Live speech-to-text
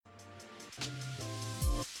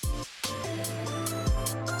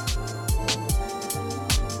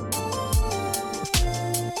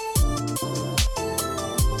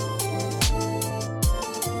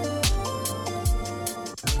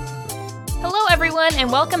everyone,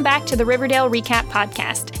 and welcome back to the Riverdale Recap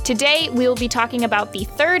Podcast. Today, we'll be talking about the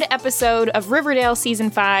third episode of Riverdale Season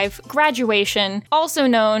 5, Graduation, also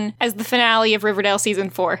known as the finale of Riverdale Season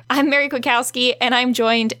 4. I'm Mary Kwiatkowski, and I'm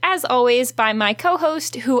joined, as always, by my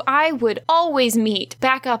co-host, who I would always meet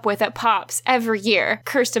back up with at Pops every year,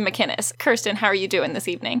 Kirsten McInnes. Kirsten, how are you doing this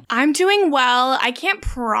evening? I'm doing well. I can't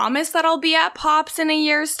promise that I'll be at Pops in a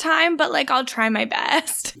year's time, but, I'll try my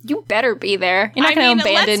best. You better be there. You're not going to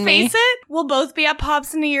abandon me. Let's face it, we'll both be at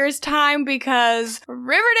Pops in a year's time because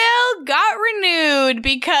Riverdale got renewed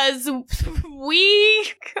because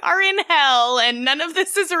we are in hell and none of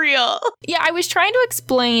this is real. Yeah, I was trying to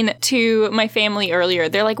explain to my family earlier.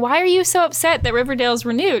 They're like, why are you so upset that Riverdale's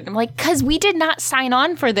renewed? I'm like, because we did not sign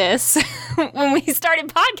on for this when we started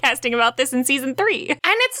podcasting about this in season 3. And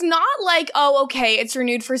it's not like, oh, okay, it's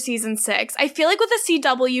renewed for season 6. I feel like with a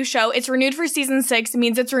CW show, it's renewed for season 6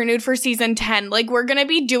 means it's renewed for season 10. We're going to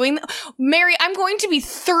be doing... Mary, I'm going to be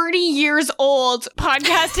 30 years old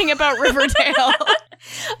podcasting about Riverdale.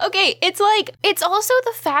 Okay, it's also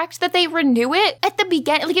the fact that they renew it at the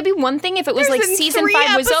beginning. It'd be one thing if it was season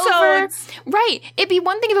 5 was over. Right. It'd be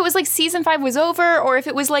one thing if it was season 5 was over, or if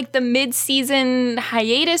it was the mid-season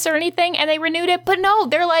hiatus or anything, and they renewed it. But no,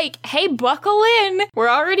 they're like, hey, buckle in. We're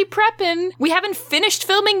already prepping. We haven't finished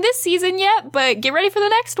filming this season yet, but get ready for the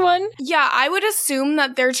next one. Yeah, I would assume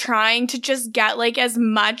that they're trying to just get as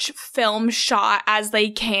much film shot as they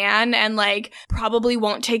can, and probably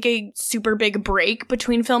won't take a super big break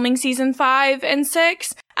between filming season 5 and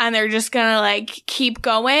 6. And they're just gonna, keep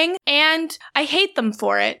going. And I hate them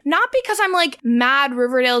for it. Not because I'm, mad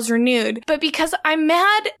Riverdale's renewed, but because I'm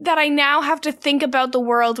mad that I now have to think about the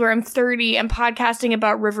world where I'm 30 and podcasting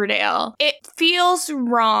about Riverdale. It feels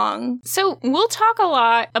wrong. So we'll talk a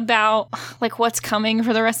lot about, what's coming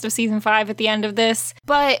for the rest of season 5 at the end of this.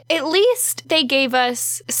 But at least they gave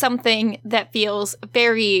us something that feels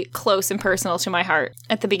very close and personal to my heart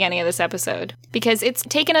at the beginning of this episode. Because it's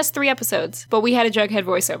taken us 3 episodes, but we had a Jughead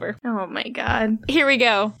voiceover. Oh my god. Here we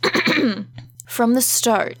go. From the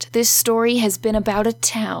start, this story has been about a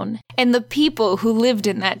town and the people who lived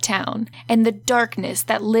in that town and the darkness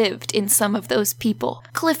that lived in some of those people.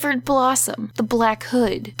 Clifford Blossom, the Black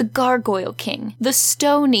Hood, the Gargoyle King, the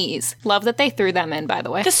Stonies. Love that they threw them in, by the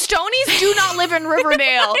way. The Stonies do not live in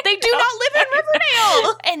Riverdale. They do not live in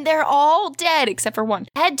Riverdale. And they're all dead except for one.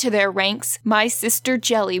 Add to their ranks my sister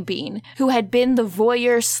Jellybean, who had been the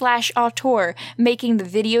voyeur/auteur making the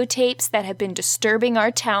videotapes that had been disturbing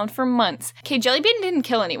our town for months. Okay, Jellybean didn't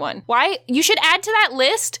kill anyone. Why? You should add to that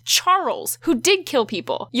list Charles, who did kill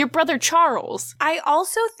people. Your brother Charles. I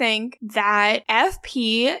also think that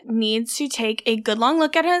FP needs to take a good long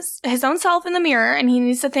look at his own self in the mirror, and he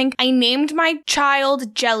needs to think, I named my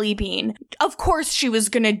child Jellybean. Of course she was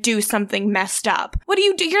gonna do something messed up. What do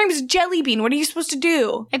you do? Your name is Jellybean. What are you supposed to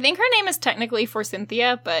do? I think her name is technically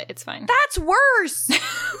Forsythia, but it's fine. That's worse.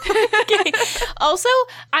 Okay. Also,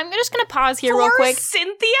 I'm just gonna pause here real quick. Forsythia?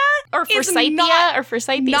 Or Forsythia,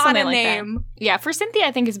 not something a like name. That. Yeah, Forsythia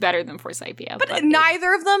I think is better than Forsythia. But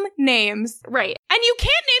neither of them names. Right. And you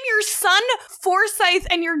can't name your son Forsyth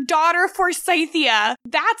and your daughter Forsythia.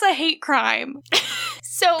 That's a hate crime.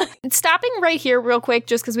 So, stopping right here real quick,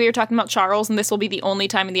 just because we were talking about Charles, and this will be the only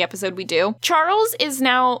time in the episode we do. Charles is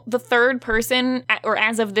now the third person, or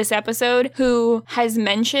as of this episode, who has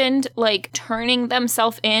mentioned, turning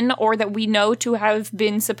themselves in, or that we know to have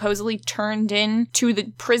been supposedly turned in to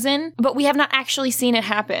the prison, but we have not actually seen it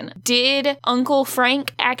happen. Did Uncle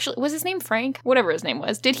Frank actually, was his name Frank? Whatever his name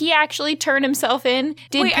was. Did he actually turn himself in?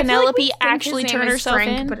 Did Penelope actually turn herself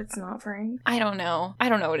in? But it's not Frank. I don't know. I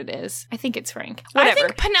don't know what it is. I think it's Frank. Whatever. I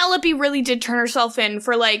think Penelope really did turn herself in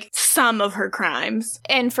for some of her crimes.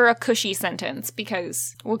 And for a cushy sentence,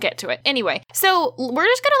 because we'll get to it. Anyway, so we're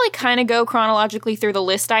just gonna kind of go chronologically through the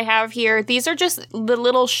list I have here. These are just the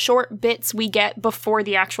little short bits we get before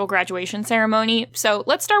the actual graduation ceremony. So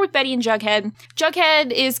let's start with Betty and Jughead.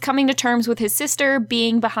 Jughead is coming to terms with his sister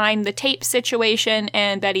being behind the tape situation,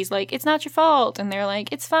 and Betty's like, it's not your fault. And they're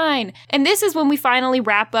like, it's fine. And this is when we finally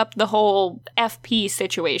wrap up the whole FP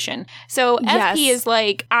situation. So yes. FP is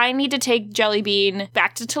like, I need to take Jellybean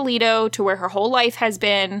back to Toledo, to where her whole life has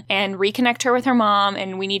been, and reconnect her with her mom,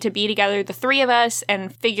 and we need to be together, the 3 of us,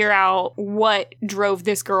 and figure out what drove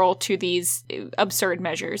this girl to these absurd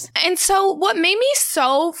measures. And so what made me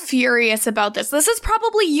so furious about this is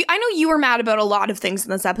probably, I know you were mad about a lot of things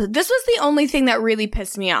in this episode. This was the only thing that really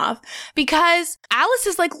pissed me off, because Alice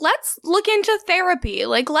is like, let's look into therapy.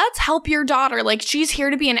 Let's help your daughter. She's here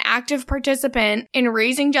to be an active participant in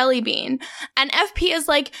raising Jellybean. And FP is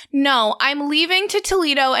like, no, I'm leaving to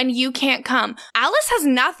Toledo and and you can't come. Alice has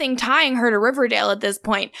nothing tying her to Riverdale at this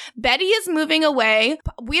point. Betty is moving away.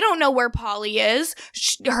 We don't know where Polly is.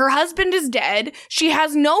 Her husband is dead. She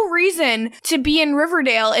has no reason to be in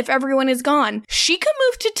Riverdale if everyone is gone. She could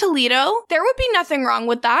move to Toledo. There would be nothing wrong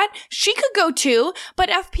with that. She could go too, but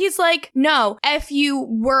FP's like, no, F you,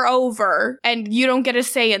 we're over, and you don't get a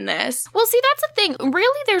say in this. Well, see, that's the thing.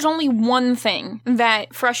 Really, there's only one thing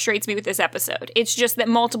that frustrates me with this episode. It's just that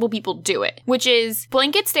multiple people do it, which is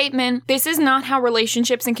blanket statement. This is not how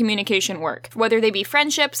relationships and communication work. Whether they be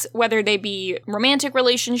friendships, whether they be romantic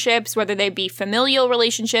relationships, whether they be familial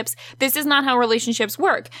relationships, this is not how relationships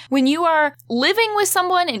work. When you are living with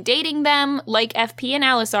someone and dating them, like FP and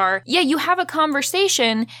Alice are, yeah, you have a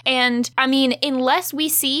conversation, and I mean, unless we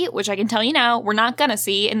see, which I can tell you now, we're not gonna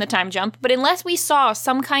see in the time jump, but unless we saw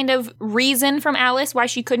some kind of reason from Alice why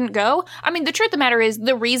she couldn't go, I mean, the truth of the matter is,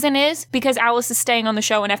 the reason is because Alice is staying on the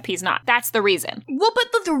show and FP's not. That's the reason. Well, but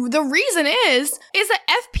the reason is that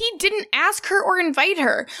FP didn't ask her or invite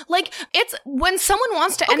her. Like, it's when someone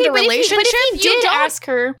wants to end a relationship, but if he did ask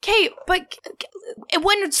her. Okay, but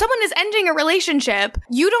when someone is ending a relationship,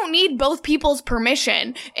 you don't need both people's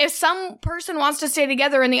permission. If some person wants to stay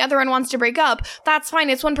together and the other one wants to break up, that's fine.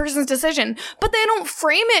 It's one person's decision. But they don't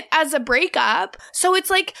frame it as a breakup. So it's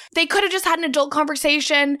like they could have just had an adult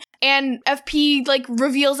conversation and FP like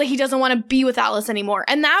reveals that he doesn't want to be with Alice anymore.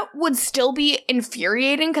 And that would still be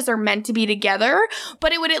infuriating because they're meant to be together,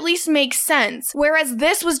 but it would at least make sense. Whereas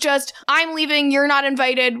this was just, I'm leaving, you're not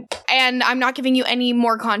invited, and I'm not giving you any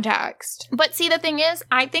more context. But see, the thing is,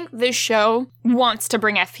 I think this show wants to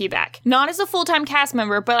bring FP back. Not as a full-time cast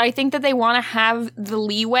member, but I think that they want to have the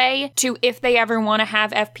leeway to, if they ever want to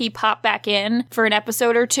have FP pop back in for an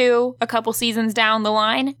episode or two, a couple seasons down the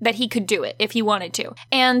line, that he could do it if he wanted to.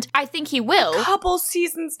 And I think he will. A couple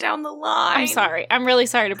seasons down the line. I'm sorry. I'm really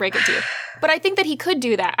sorry to break it to you. But I think that he could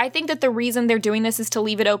do that. I think that the reason they're doing this is to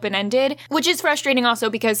leave it open-ended, which is frustrating also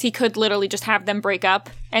because he could literally just have them break up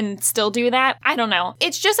and still do that. I don't know.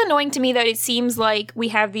 It's just annoying to me that it seems like we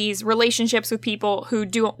have these relationships with people who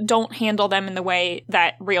don't handle them in the way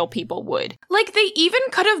that real people would. Like, they even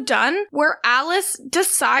could have done where Alice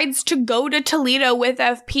decides to go to Toledo with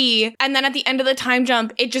FP, and then at the end of the time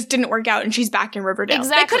jump, it just didn't work out and she's back in Riverdale.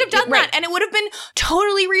 Exactly. They could have done that, and it would have been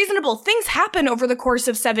totally reasonable. Things happen over the course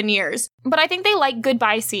of 7 years. But I think they like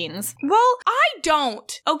goodbye scenes. Well, I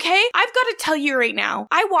don't, okay? I've got to tell you right now,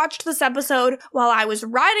 I watched this episode while I was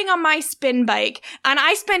riding on my spin bike, and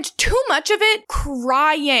I spent too much of it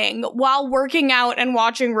crying while working out and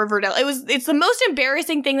watching Riverdale. It's the most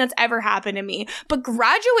embarrassing thing that's ever happened to me. But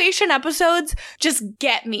graduation episodes just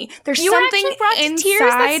get me. There's something inside. Tears?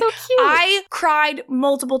 That's so cute. I cried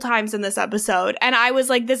multiple times in this episode, and I was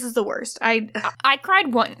like, this is the worst. I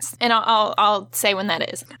cried once, and I'll say when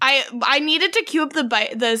that is. I needed to cue up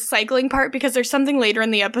the cycling part because there's something later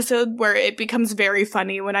in the episode where it becomes very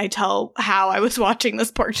funny when I tell how I was watching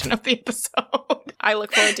this portion of the episode. I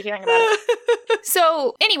look forward to hearing about it.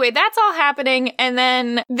 So anyway, that's all happening, and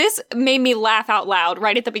then this made me laugh out loud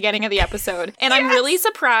right at the beginning of the episode. And yes! I'm really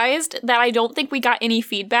surprised that I don't think we got any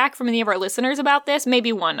feedback from any of our listeners about this.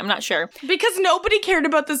 Maybe one, I'm not sure. Because nobody cared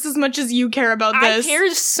about this as much as you care about this. I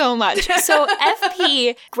care so much. So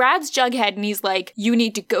FP grabs Jughead and he's like, you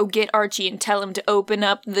need to go get Archie and tell him to open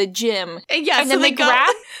up the gym. Yeah, and so then they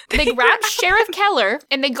grab Sheriff Keller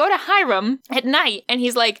and they go to Hiram at night and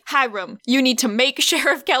he's like, Hiram, you need to make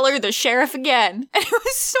Sheriff Keller the sheriff again. And it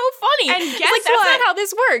was so funny. And guess like, that's not how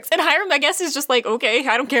this works. And Hiram, I guess, is just like, okay,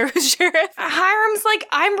 I don't care who's sheriff. Hiram's like,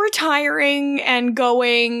 I'm retiring and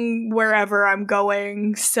going wherever I'm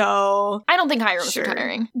going, so... I don't think Hiram's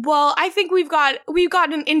retiring. Well, I think we've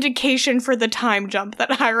got an indication for the time jump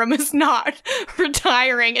that Hiram is not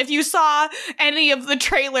retiring. If you saw any of the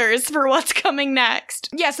trailers for what's coming next.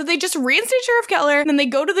 Yeah, so they just reinstate Sheriff Keller, and then they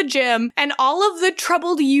go to the gym, and all of the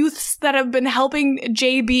troubled youths that have been helping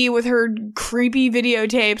JB with her creepy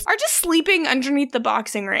videotapes are just sleeping underneath the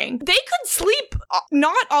boxing ring. They could sleep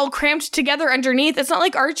not all cramped together underneath. It's not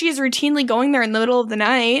like Archie is routinely going there in the middle of the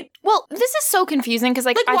night. Well, this is so confusing because,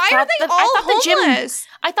 why are they all homeless?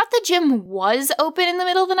 I thought the gym was open in the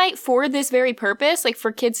middle of the night for this very purpose, like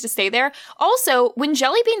for kids to stay there. Also, when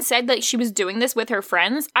Jellybean said that she was doing this with her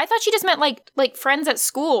friends, I thought she just meant like friends at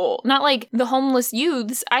school, not like the homeless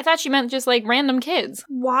youths. I thought she meant just like random kids.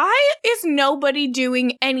 Why is nobody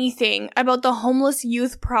doing anything about the homeless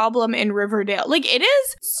youth problem in Riverdale? Like, it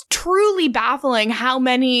is truly baffling Googling how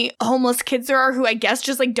many homeless kids there are who I guess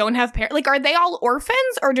just like don't have parents. Like, are they all orphans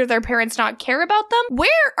or do their parents not care about them? Where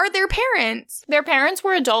are their parents? Their parents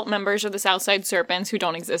were adult members of the Southside Serpents who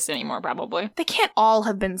don't exist anymore, probably. They can't all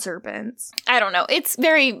have been serpents. I don't know. It's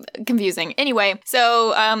very confusing. Anyway,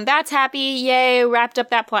 so that's happy. Yay, wrapped up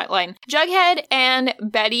that plotline. Jughead and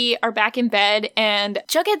Betty are back in bed, and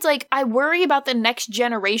Jughead's like, I worry about the next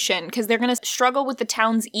generation because they're going to struggle with the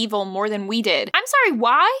town's evil more than we did. I'm sorry,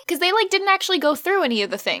 why? Because they like didn't actually go through any of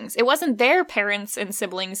the things. It wasn't their parents and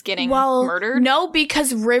siblings getting murdered. No,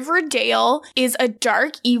 because Riverdale is a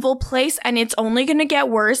dark, evil place, and it's only going to get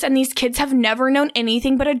worse, and these kids have never known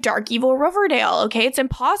anything but a dark, evil Riverdale, okay? It's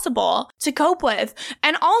impossible to cope with.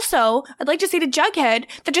 And also, I'd like to say to Jughead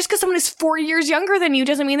that just because someone is 4 years younger than you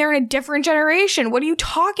doesn't mean they're in a different generation. What are you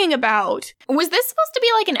talking about? Was this supposed to be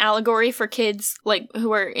like an allegory for kids like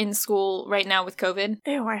who are in school right now with COVID?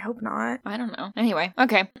 Ew, I hope not. I don't know. Anyway,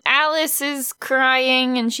 okay. Alice is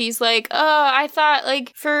crying and she's like, oh, I thought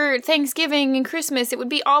like for Thanksgiving and Christmas it would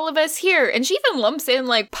be all of us here. And she even lumps in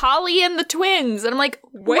like Polly and the twins. And I'm like,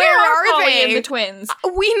 where are Polly they? And the twins?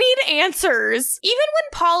 We need answers. Even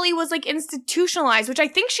when Polly was like institutionalized, which I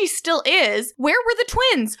think she still is, where were the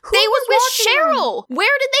twins? Who they were with Cheryl. Them?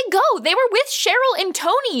 Where did they go? They were with Cheryl and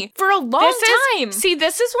Tony for a long time.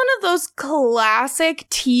 This is one of those classic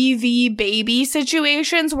TV baby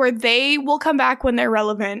situations where they will come back when they're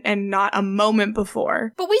relevant and not a moment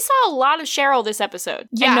before. But we saw a lot of Cheryl this episode.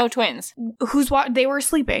 Yeah. And no twins. They were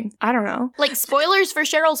sleeping. I don't know. Like, spoilers for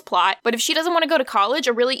Cheryl's plot, but if she doesn't want to go to college,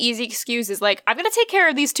 a really easy excuse is like, I've got to take care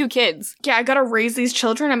of these 2 kids. Yeah, I gotta raise these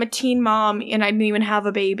children. I'm a teen mom and I didn't even have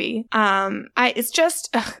a baby. It's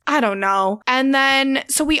just, I don't know. And then,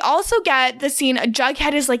 so we also get the scene,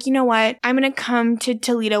 Jughead is like, you know what? I'm gonna come to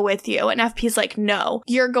Toledo with you. And FP's like, no,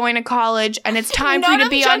 you're going to college and it's time for you to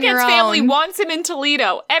be on your own. Jughead's family wants him in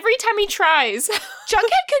Toledo every time he tries.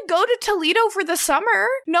 Jughead could go to Toledo for the summer.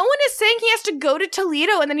 No one is saying he has to go to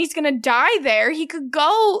Toledo and then he's gonna die there. He could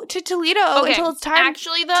go to Toledo until it's time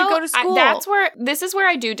to go to school. This is where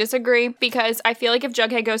I do disagree, because I feel like if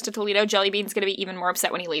Jughead goes to Toledo, Jellybean's gonna be even more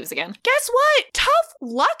upset when he leaves again. Guess what? Tough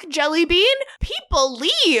luck, Jellybean. People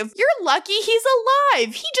leave. You're lucky he's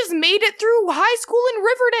alive. He just made it through high school in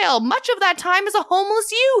Riverdale. Much of that time as a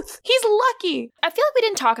homeless youth. He's lucky. I feel like we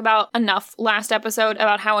didn't talk about enough last episode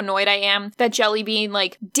about how annoyed I am that Jellybean,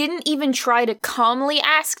 like, didn't even try to calmly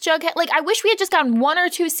ask Jughead. Like, I wish we had just gotten 1 or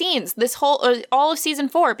 2 scenes this whole, all of season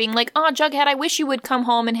 4 being like, oh, Jughead, I wish you would come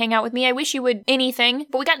home and hang out with me. I wish you would anything.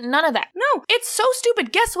 But we got none of that. No, it's so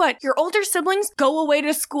stupid. Guess what? Your older siblings go away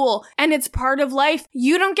to school and it's part of life.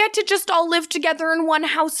 You don't get to just all live together in one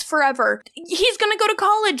house forever. He's gonna go to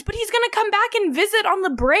college, but he's gonna come back and visit on the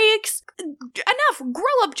breaks. Enough. Grow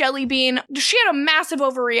up, Jellybean. She had a massive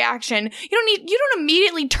overreaction. You don't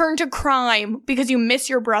immediately turn to crime because you miss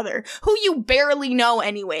your brother, who you barely know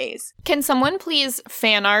anyways. Can someone please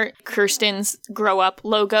fan art Kirsten's Grow Up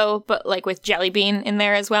logo, but like with Jellybean in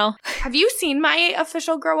there as well? Have you seen my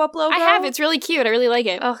official Grow Up logo? I have. It's really cute. I really like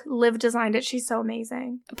it. Oh, Liv designed it. She's so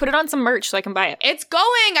amazing. Put it on some merch so I can buy it. It's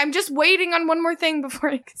going. I'm just waiting on one more thing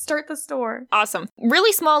before I start the store. Awesome.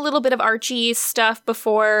 Really small little bit of Archie stuff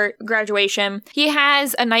before graduation. He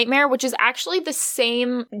has a nightmare, which is actually the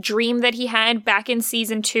same dream that he had back in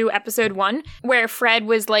season 2, episode 1, where Fred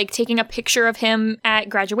was like taking a picture of him at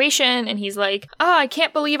graduation and he's like, oh, I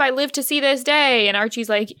can't believe I lived to see this day. And Archie's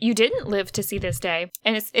like, you didn't live to see this day.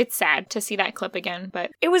 And it's sad to see that clip again,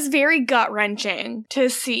 but it was very gut-wrenching to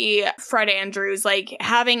see Fred Andrews like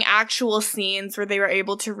having actual scenes where they were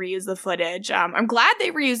able to reuse the footage. I'm glad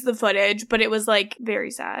they reused the footage, but it was like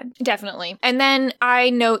very sad. Definitely. And then I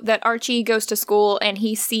note that Archie goes to school and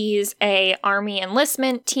he sees a army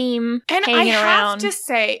enlistment team and hanging around. I have to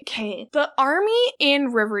say, Kate, the army in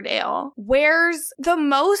Riverdale wears the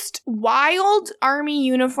most wild army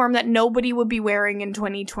uniform that nobody would be wearing in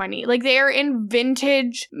 2020. Like, they are in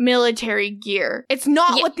vintage military gear. It's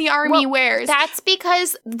not what the army wears. That's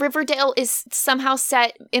because Riverdale is somehow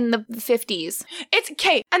set in the 50s. It's,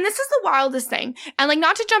 Kate, and this is the wildest thing. And like,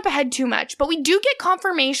 not to jump ahead too much, but we do get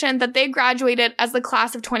confirmation that they graduated as the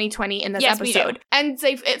class of 2020 in this episode. We do. And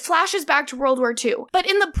it flashes back to World War II. But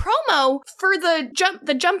in the promo for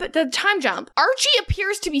the time jump, Archie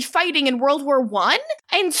appears to be fighting in World War I.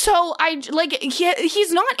 And so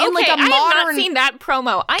he's not in like a modern. I have not seen that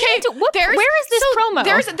promo. Where is this promo?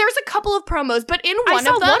 There's a couple of promos, but in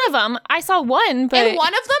I saw one, but in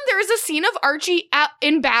one of them there is a scene of Archie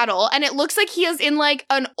in battle, and it looks like he is in like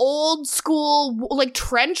an old school like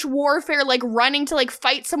trench warfare, like running to like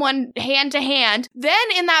fight someone hand to hand. Then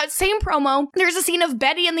in that that same promo, there's a scene of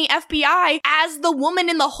Betty and the FBI as the woman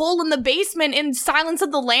in the hole in the basement in Silence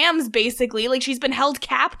of the Lambs, basically. Like, she's been held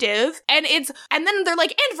captive. And then they're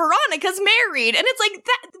like, and Veronica's married. And it's like,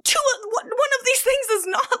 one of these things is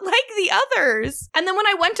not like the others. And then when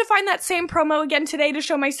I went to find that same promo again today to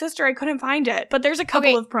show my sister, I couldn't find it. But there's a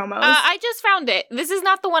couple of promos. I just found it. This is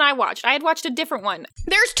not the one I watched. I had watched a different one.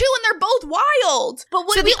 There's two and they're both wild. But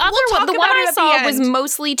so the other one, the one I saw was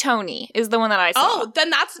mostly Tony, is the one that I saw. Oh,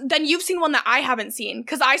 then you've seen one that I haven't seen,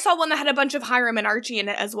 because I saw one that had a bunch of Hiram and Archie in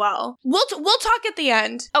it as well. We'll talk at the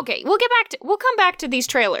end. Okay, we'll come back to these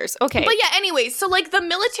trailers. Okay. But yeah, anyway, so like the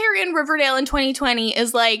military in Riverdale in 2020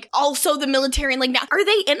 is like also the military in like now. Are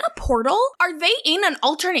they in a portal? Are they in an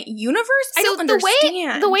alternate universe? I don't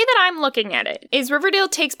understand. The way that I'm looking at it is Riverdale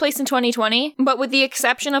takes place in 2020, but with the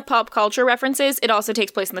exception of pop culture references, it also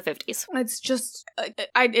takes place in the 50s. It's just,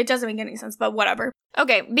 it doesn't make any sense, but whatever.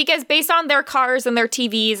 Okay, because based on their cars and their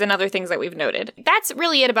TVs and other things that we've noted. That's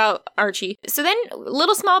really it about Archie. So then, a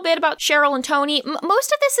little small bit about Cheryl and Tony.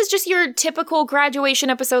 Most of this is just your typical graduation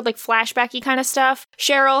episode, like flashbacky kind of stuff.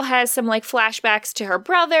 Cheryl has some like flashbacks to her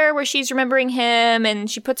brother where she's remembering him and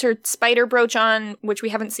she puts her spider brooch on, which we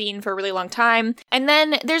haven't seen for a really long time. And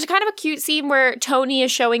then there's kind of a cute scene where Tony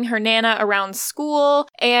is showing her Nana around school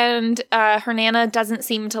and her Nana doesn't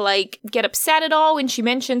seem to like get upset at all when she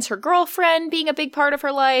mentions her girlfriend being a big part of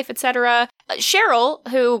her life, etc. Cheryl,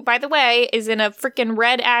 who, by the way, is in a freaking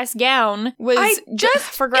red-ass gown, was just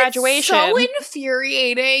for graduation. It's so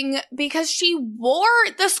infuriating because she wore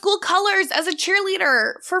the school colors as a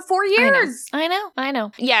cheerleader for 4 years. I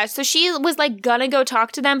know. Yeah, so she was like gonna go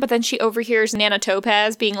talk to them, but then she overhears Nana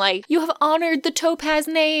Topaz being like, "You have honored the Topaz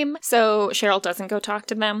name." So Cheryl doesn't go talk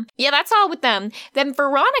to them. Yeah, that's all with them. Then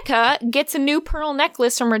Veronica gets a new pearl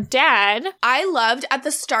necklace from her dad. I loved at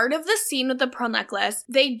the start of the scene with the pearl necklace,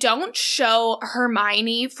 they don't show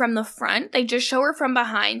Hermione from the front. They just show her from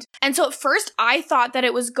behind. And so at first I thought that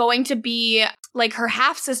it was going to be like her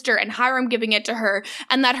half-sister and Hiram giving it to her,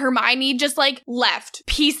 and that Hermione just like left,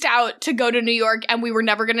 pieced out to go to New York, and we were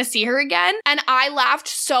never gonna see her again. And I laughed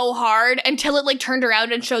so hard until it like turned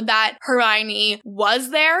around and showed that Hermione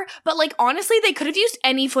was there. But like honestly, they could have used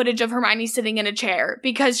any footage of Hermione sitting in a chair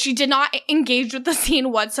because she did not engage with the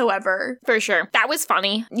scene whatsoever. For sure. That was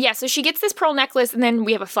funny. Yeah, so she gets this pearl necklace, and then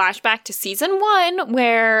we have a flashback to season 1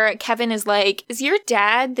 where Kevin is like, "Is your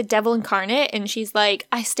dad the devil incarnate?" And she's like,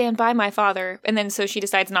 "I stand by my father." And then so she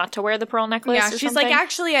decides not to wear the pearl necklace. Yeah, she's like,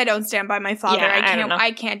 "Actually, I don't stand by my father. Yeah,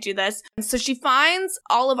 I can't do this." And so she finds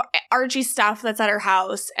all of Archie's stuff that's at her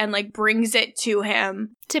house and like brings it to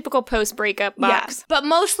him. Typical post-breakup box. Yeah, but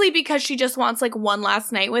mostly because she just wants like one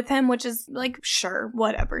last night with him, which is like, sure,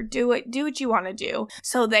 whatever. Do what you want to do.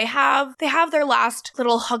 So they have their last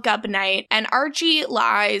little hookup night, and Archie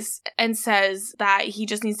lies and says that he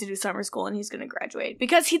just needs to do summer school and he's going to graduate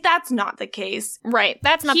because that's not the case. Right,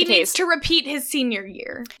 that's not the case. He needs to repeat his senior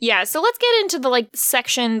year. Yeah, so let's get into the like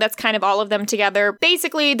section that's kind of all of them together.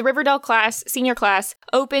 Basically, the Riverdale class, senior class,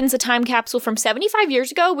 opens a time capsule from 75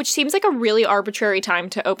 years ago, which seems like a really arbitrary time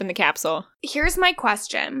to open the capsule. Here's my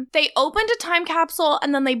question. They opened a time capsule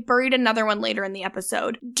and then they buried another one later in the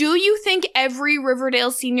episode. Do you think every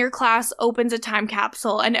Riverdale senior class opens a time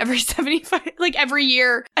capsule and every 75, like every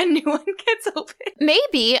year, a new one gets opened?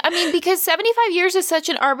 Maybe. I mean, because 75 years is such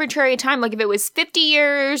an arbitrary time. Like if it was 50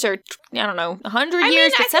 years or, I don't know, 100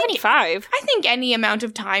 years, but 75. I think any amount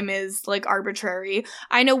of time is like arbitrary.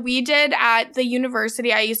 I know we did at the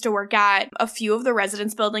university I used to work at, a few of the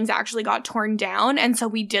residence buildings actually got torn down. And so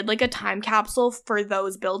we did like a time capsule for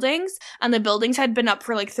those buildings, and the buildings had been up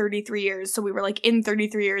for like 33 years. So we were like, in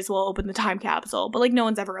 33 years, we'll open the time capsule. But like no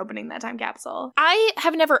one's ever opening that time capsule. I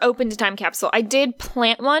have never opened a time capsule. I did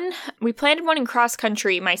plant one. We planted one in cross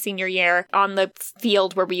country my senior year on the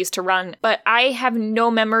field where we used to run. But I have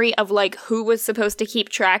no memory of like who was supposed to keep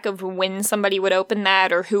track of when somebody would open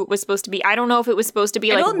that or who it was supposed to be. I don't know if it was supposed to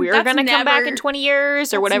be like, we're going to come back in 20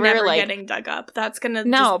 years or whatever. Never like getting dug up. That's going to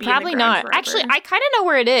no, just be probably in the ground not. forever. Actually, I kind of know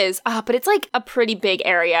where it is, but it's like a pretty big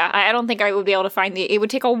area. I don't think I would be able to find it would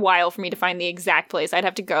take a while for me to find the exact place. I'd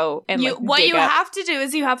have to go and what you have to do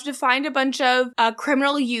is you have to find a bunch of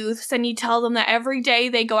criminal youths, and you tell them that every day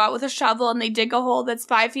they go out with a shovel and they dig a hole that's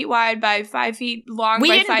 5 feet wide by 5 feet long. We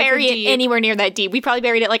by didn't 5 bury feet it deep. anywhere near that deep. We probably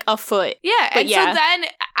buried it like a foot. Yeah, but so then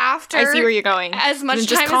after. I see where you're going. As much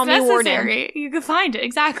just time call as me necessary. Warden. You can find it,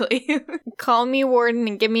 exactly. Call me Warden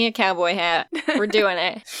and give me a cowboy hat. We're doing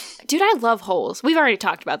it. Dude, I love holes. We've already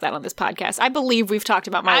talked about that on this podcast. I believe we've talked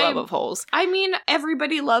about my love of holes. I mean,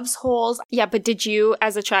 everybody loves holes. Yeah, but did you,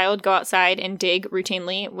 as a child, go outside and dig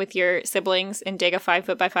routinely with your siblings and dig a 5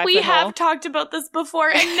 foot by 5 foot hole? We have talked about this before,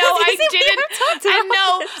 and no, I didn't. And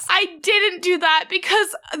no, I didn't do that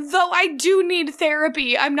because though I do need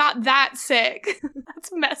therapy, I'm not that sick.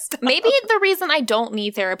 That's messed up. Maybe the reason I don't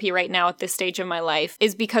need therapy right now at this stage of my life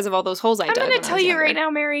is because of all those holes I dug. I'm going to tell you right now,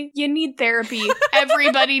 Mary, you need therapy.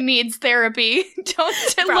 Everybody needs therapy. Don't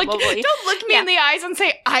look me in the eyes and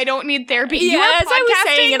say, I don't need therapy. Yeah, you are as I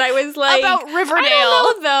was saying it, I was like, about Riverdale.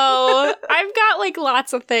 I don't know, though. I've got like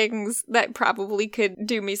lots of things that probably could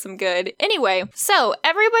do me some good. Anyway, so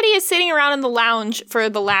everybody is sitting around in the lounge for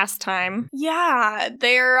the last time. Yeah,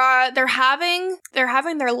 they're having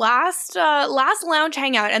their last lounge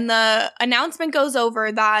hangout, and the announcement goes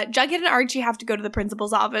over that Jughead and Archie have to go to the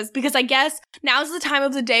principal's office because I guess now's the time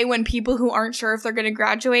of the day when people who aren't sure if they're going to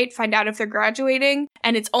graduate find out if they're graduating,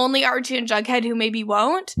 and it's only Archie and Jughead who maybe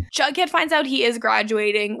won't. Jughead finds out he is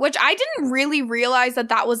graduating, which I didn't really realize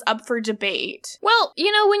that was up for debate. Well,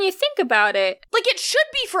 you know, when you think about it, like it should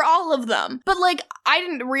be for all of them, but like I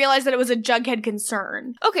didn't realize that it was a Jughead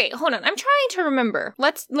concern. Okay, hold on. I'm trying to remember.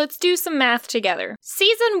 Let's do some math together.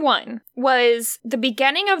 Season 1 was the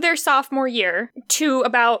beginning of their sophomore year to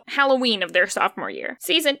about Halloween of their sophomore year.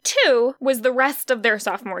 Season 2 was the rest of their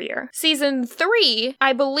sophomore year. Season 3,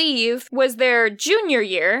 I believe, was their junior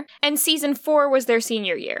year, and season 4 was their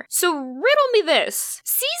senior year. So riddle me this.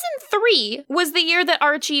 Season 3 was the year that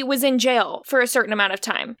Archie was in jail for a certain amount of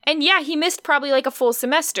time. And yeah, he missed probably like a full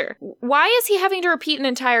semester. Why is he having to repeat an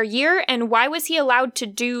entire year, and why was he allowed to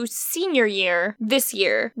do senior year this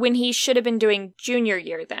year when he should have been doing junior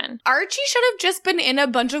year then? Archie should have just been in a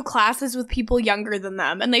bunch of classes with people younger than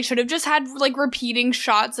them, and they should have just had like repeating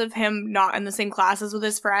shots of him not in the same classes with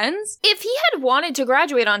his friends. If he had wanted to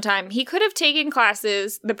graduate on time, he could have taken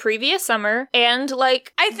classes the previous summer and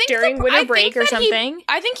like during winter break or something.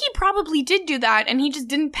 I think he probably did do that, and he just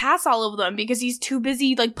didn't pass all of them because he's too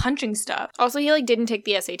busy like punching stuff. Also, he like didn't take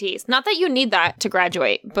the SATs. Not that you need that to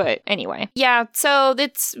graduate, but anyway. Yeah, so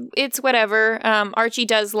it's whatever. Archie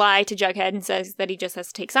does lie to Jughead and says that he just has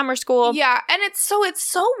to take summer school. Yeah, and it's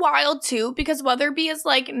so wild too because Weatherby is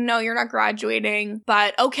like, no, you're not graduating,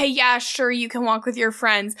 but okay, yeah, sure, you can walk with your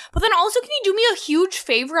friends. But then also, can you do me a huge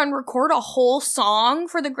favor and record a whole song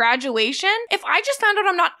for the graduation? If I just found out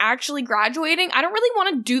I'm not actually graduating, I don't really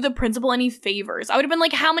want to do the principal any favors. I would have been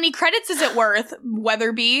like, how many credits is it worth,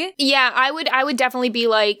 Weatherby? Yeah, I would definitely be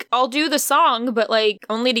like, I'll do the song, but like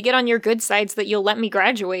only to get on your good sides that you'll let me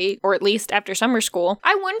graduate, or at least after summer school.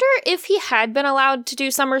 I wonder if he had been allowed to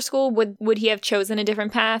do summer school, would he have chosen a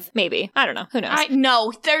different path? Maybe. I don't know. Who knows?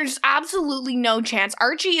 No, there's absolutely no chance.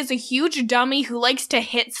 Archie is a huge dummy who likes to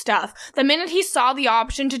hit stuff. The minute he saw the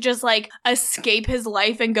option to just like escape his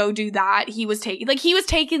life and go do that, he was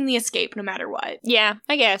taking the escape no matter what. Yeah,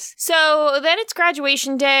 I guess. So then it's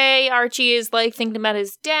graduation day. Archie is like thinking about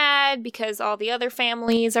his dad because all the other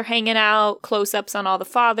families are hanging out, close-ups on all the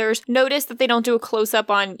fathers. Notice that they don't do a close-up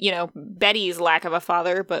on, you know, Betty's lack of a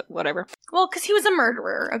father, but whatever. Well, because he was a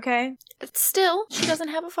murderer, okay? Still, she doesn't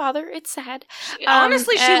have a father. It's sad.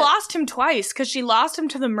 Honestly, she lost him twice because she lost him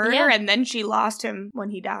to the murder and then she lost him when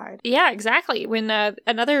he died. Yeah, exactly. When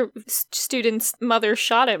another student's mother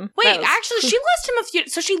shot him. Wait, actually, she lost him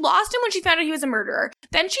so she lost him when she found out he was a murderer.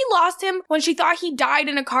 Then she lost him when she thought he died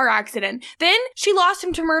in a car accident. Then she lost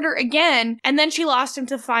him to murder again, and then she lost him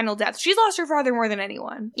to final death. She's lost her father more than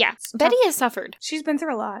anyone. Yeah, Betty has suffered. She's been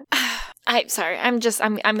through a lot. I'm sorry.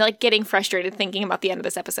 I'm like getting frustrated thinking about the end of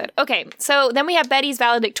this episode. Okay, so then we have Betty's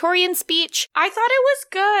valedictorian speech. I thought it was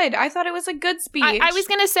good. I thought it was a good speech. I was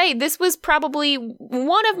gonna say, this was probably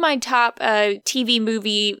one of my top TV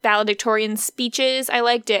movie valedictorian speeches. I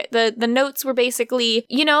liked it. The notes were basically,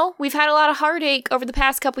 you know, we've had a lot of heartache over the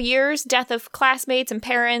past couple years, death of classmates and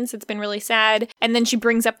parents. It's been really sad. And then she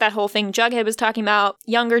brings up that whole thing Jughead was talking about,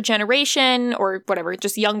 younger generation or whatever,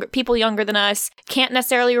 just younger people younger than us can't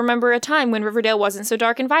necessarily remember a time when Riverdale wasn't so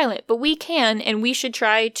dark and violent, but we can, and we should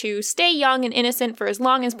try to stay young and innocent for as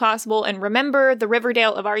long as possible and remember the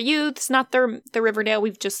Riverdale of our youths, not the Riverdale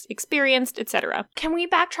we've just experienced, etc. Can we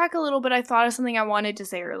backtrack a little bit? I thought of something I wanted to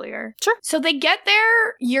say earlier. Sure. So they get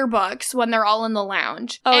their yearbooks when they're all in the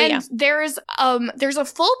lounge. Oh, and yeah. There's a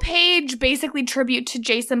full page basically tribute to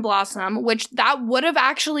Jason Blossom, which that would have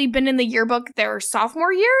actually been in the yearbook their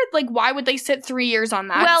sophomore year. Like, why would they sit 3 years on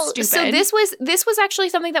that? Well, Stupid. so this was actually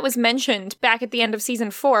something that was mentioned mentioned back at the end of season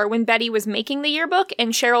 4 when Betty was making the yearbook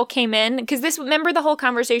and Cheryl came in, because remember the whole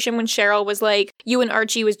conversation when Cheryl was like, you and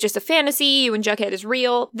Archie was just a fantasy, you and Jughead is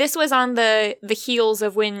real. This was on the heels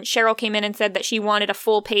of when Cheryl came in and said that she wanted a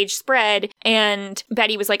full page spread, and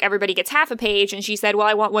Betty was like, everybody gets half a page, and she said, well,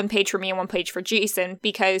 I want 1 page for me and 1 page for Jason,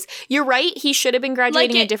 because you're right, he should have been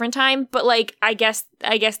graduating a different time, but like, I guess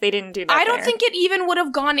they didn't do that. I don't think it even would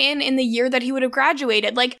have gone in the year that he would have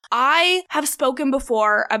graduated. Like, I have spoken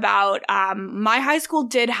before about my high school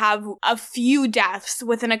did have a few deaths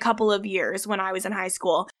within a couple of years when I was in high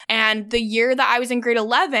school. And the year that I was in grade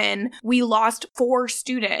 11, we lost 4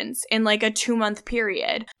 students in like a 2-month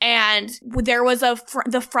period. And there was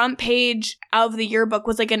the front page of the yearbook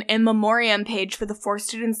was like an in memoriam page for the 4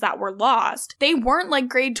 students that were lost. They weren't like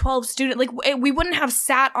grade 12 students. Like, we wouldn't have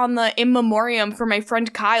sat on the in memoriam for my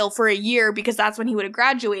friend Kyle for a year because that's when he would have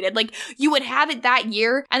graduated. Like, you would have it that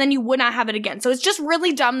year and then you would not have it again. So it's just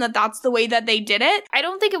really dumb that that's the way that they did it. I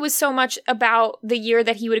don't think it was so much about the year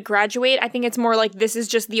that he would graduate. I think it's more like this is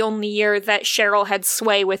just the only year that Cheryl had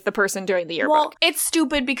sway with the person doing the yearbook. Well, it's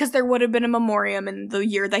stupid because there would have been a memoriam in the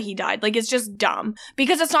year that he died. Like, it's just dumb.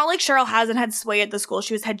 Because it's not like Cheryl hasn't had sway at the school.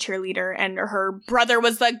 She was head cheerleader and her brother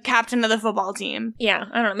was the captain of the football team. Yeah,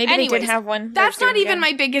 I don't know. Maybe they did have one. That's not even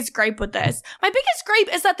my biggest gripe with this. My biggest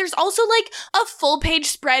gripe is that there's also like a full page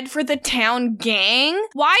spread for the town gang.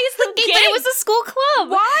 Why is the gang? But it was a school club.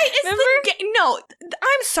 Why is the gang? No,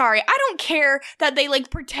 I'm sorry. I don't care that they like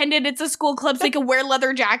pretended it's a school club so they could wear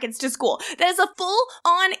leather jackets to school. That is a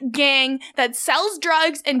full-on gang that sells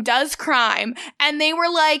drugs and does crime. And they were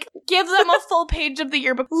like, give them a full page of the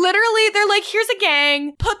yearbook. Literally, they're like, here's a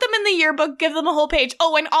gang. Put them in the yearbook. Give them a whole page.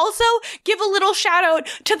 Oh, and also give a little shout out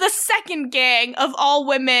to the second gang of all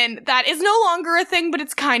women that is no longer a thing, but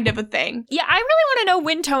it's kind of a thing. Yeah, I really want to know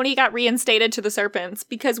when Tony got reinstated to the Serpents,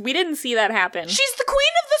 because we didn't see that happen. She's the queen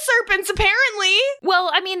of the Serpents, apparently.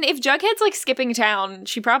 Well, I mean, if Jughead's like skipping town,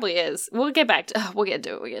 she probably is. We'll get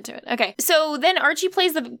to it. Okay, so then Archie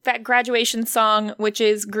plays that graduation song, which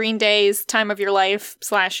is Green Day's Time of Your Life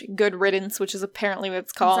 / Good Riddance, which is apparently what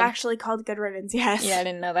it's called. It's actually called Good Riddance, yes. Yeah, I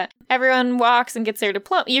didn't know that. Everyone walks and gets their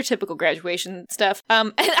diploma, your typical graduation stuff.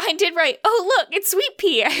 And I did write, oh, look, it's Sweet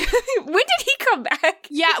Pea. When did he come back?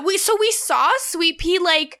 Yeah, we saw Sweet Pea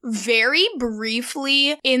like very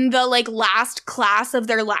briefly in the like last class of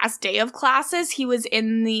their last day of classes. He was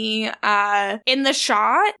in the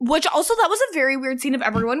shot, which also that was a very weird scene of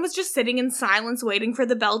everyone was just sitting in silence waiting for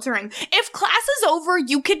the bell to ring. If class is over,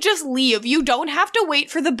 you could just leave. You don't have to wait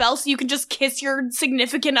for the bell so you can just kiss your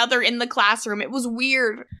significant other in the classroom. It was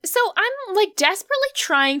weird. So I'm like desperately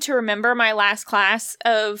trying to remember my last class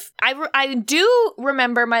of, I do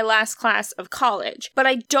remember my last class of college, but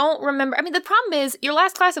I don't remember. I mean, the problem is your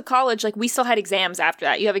last class of college, like we still had exams after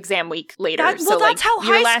that. You have exam week later. That's how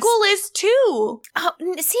high school is too. Oh,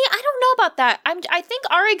 see, I don't know about that. I think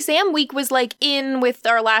our exam week was like in with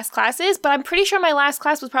our last classes, but I'm pretty sure my last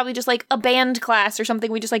class was probably just like a band class or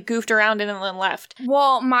something. We just like goofed around in and then left.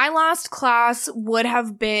 Well, my last class would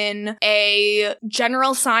have been a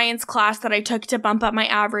general science class that I took to bump up my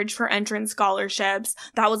average for entrance scholarships.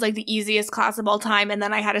 That was like the easiest class of all time. And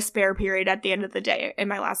then I had a spare period at the end of the day in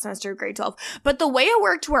my last semester of grade 12. But the way it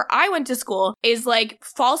worked where I went to school is like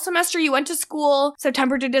fall semester, you went to school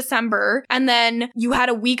September to December, and then you had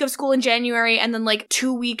a week of school in January, and then like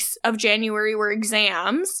 2 weeks of January were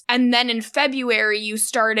exams. And then in February, you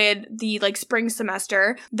started the like spring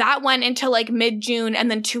semester. That went into like mid-June, and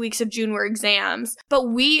then 2 weeks of June were exams. But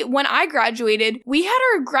when I graduated, we had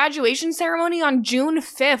our graduation ceremony on June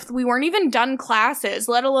 5th. We weren't even done classes,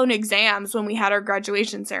 let alone exams, when we had our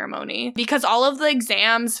graduation ceremony. Because all of the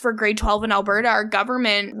exams for grade 12 in Alberta are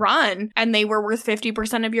government run, and they were worth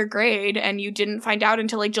 50% of your grade, and you didn't find out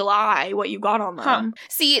until like July what you got on them. Huh.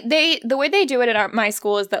 See, the way they do it at my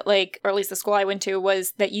school is that like, or at least the school I went to,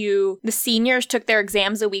 was that the seniors took their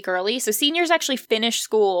exams a week early. So seniors actually finish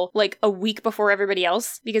school like a week before everybody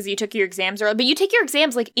else because you took your exams early. But you take your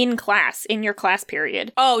exams like in class, in your class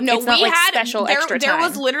period. Oh, no, it's not we like had special extra time. There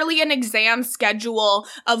was literally an exam schedule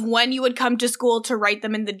of when you would come to school to write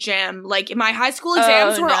them in the gym. Like my high school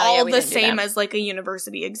exams were all the same as like a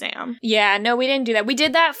university exam. Yeah, no, we didn't do that. We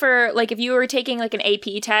did that for like if you were taking like an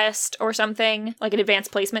AP test or something, like an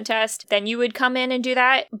advanced placement test, then you would come in and do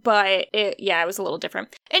that. But it was a little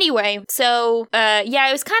different. Anyway, so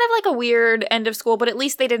it was kind of like a weird end of school, but at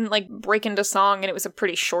least they didn't like break into song, and it was a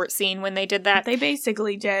pretty short scene when they did that. They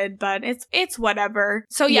basically did, but it's whatever.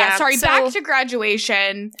 So back to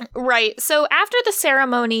graduation. Right. So after the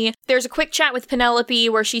ceremony, there's a quick chat with Penelope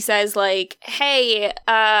where she says like, hey,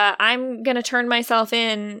 I'm gonna turn myself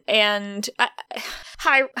in, and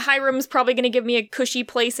Hiram's probably going to give me a cushy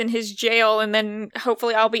place in his jail, and then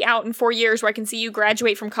hopefully I'll be out in 4 years where I can see you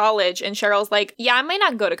graduate from college. And Cheryl's like, yeah, I might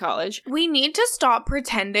not go to college. We need to stop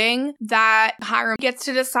pretending that Hiram gets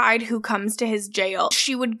to decide who comes to his jail.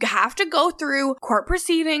 She would have to go through court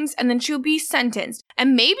proceedings, and then she would be sentenced.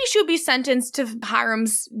 And maybe she would be sentenced to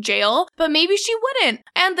Hiram's jail, but maybe she wouldn't.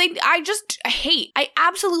 And I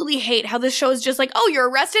absolutely hate how this show is just like, oh, you're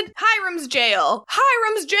arrested? Hiram's jail.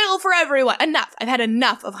 Hiram's jail for everyone. Enough. I've had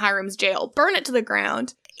enough of Hiram's jail. Burn it to the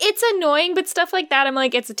ground. It's annoying, but stuff like that, I'm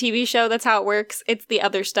like, it's a TV show. That's how it works. It's the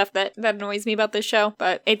other stuff that annoys me about this show.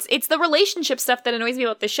 But it's the relationship stuff that annoys me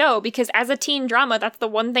about the show, because as a teen drama, that's the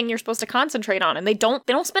one thing you're supposed to concentrate on, and they don't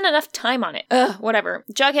spend enough time on it. Ugh, whatever.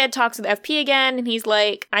 Jughead talks with FP again, and he's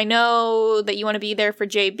like, I know that you want to be there for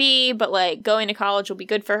JB, but like going to college will be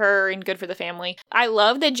good for her and good for the family. I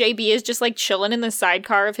love that JB is just like chilling in the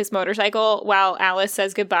sidecar of his motorcycle while Alice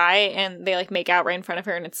says goodbye, and they like make out right in front of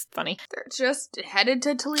her, and it's funny. They're just headed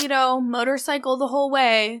to Toledo, motorcycle the whole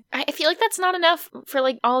way. I feel like that's not enough for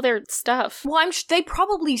like all their stuff. Well, they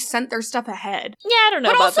probably sent their stuff ahead. Yeah, I don't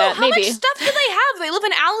know about that. How Maybe. much stuff do they have? They live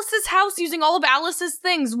in Alice's house using all of Alice's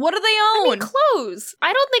things. What do they own? I mean, clothes.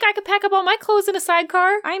 I don't think I could pack up all my clothes in a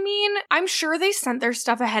sidecar. I mean, I'm sure they sent their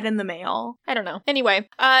stuff ahead in the mail. I don't know. Anyway,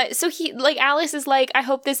 so Alice is like, I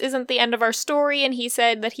hope this isn't the end of our story, and he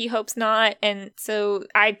said that he hopes not, and so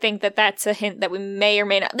I think that that's a hint that we may or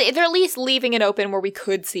may not. They're at least leaving it open where we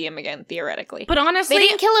could see him again, theoretically. But honestly, they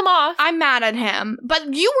didn't kill him off. I'm mad at him.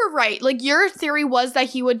 But you were right. Like, your theory was that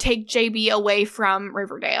he would take JB away from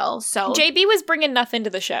Riverdale, so... JB was bringing nothing to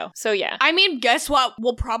the show, so yeah. I mean, guess what?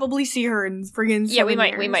 We'll probably see her in friggin' 7 Yeah, we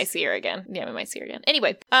years. might see her again. Yeah, we might see her again.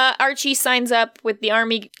 Anyway, Archie signs up with the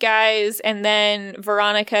army guys, and then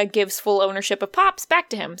Veronica gives full ownership of Pops back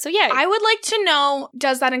to him. So yeah. I would like to know,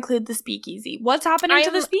 does that include the speakeasy? What's happening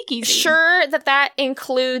to the speakeasy? Sure that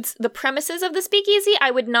includes the premises of the speakeasy.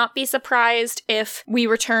 I would not be surprised if we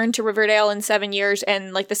return to Riverdale in 7 years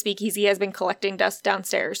and like the speakeasy has been collecting dust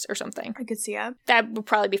downstairs or something. I could see it. That would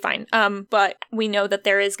probably be fine. But we know that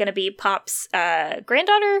there is going to be Pop's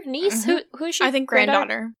granddaughter, niece. Mm-hmm. Who is she? I think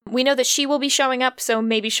granddaughter. We know that she will be showing up, so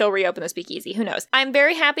maybe she'll reopen the speakeasy. Who knows? I'm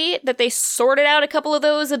very happy that they sorted out a couple of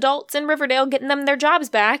those adults in Riverdale, getting them their jobs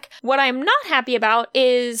back. What I'm not happy about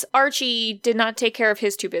is Archie did not take care of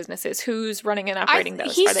his two businesses. Who's running and operating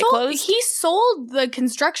those? Are they closed? He sold the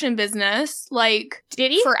construction business, like,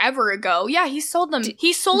 did he? Forever ago. Yeah, he sold them. Did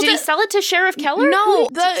he sell it to Sheriff Keller? No,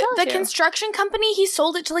 the construction company, he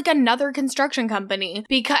sold it to like another construction company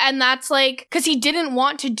because he didn't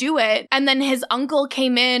want to do it. And then his uncle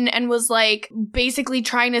came in and was like basically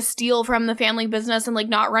trying to steal from the family business and like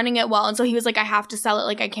not running it well. And so he was like, I have to sell it.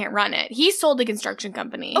 Like, I can't run it. He sold the construction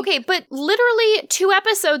company. Okay, but literally 2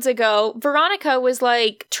 episodes ago, Veronica was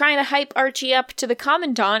like trying to hype Archie up to the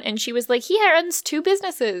commandant, and she was like, he runs 2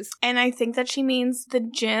 businesses. And I think that she means the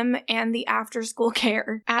gym and the after school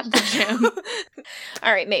care at the gym.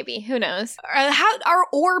 All right, maybe. Who knows?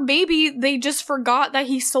 Or maybe they just forgot that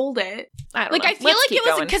he sold it. I don't know. I feel like it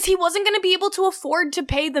was because he wasn't going to be able to afford to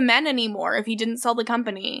pay the men anymore if he didn't sell the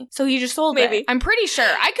company. So he just sold it. I'm pretty sure.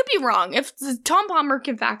 I could be wrong. If Tom Palmer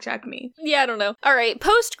can fact check me. Yeah, I don't know. All right,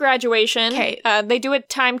 post-graduation, they do a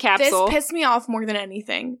time capsule. This pissed me off more than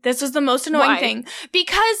anything. This was the most annoying thing.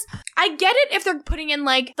 Because I get it if they're putting in,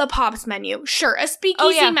 like, the Pops menu. Sure, a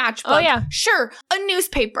speakeasy matchbook. Oh, yeah. Sure, a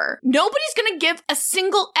newspaper. Nobody's gonna give a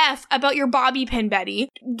single F about your bobby pin, Betty.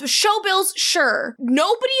 The show bills, sure.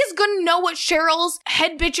 Nobody is gonna know what Cheryl's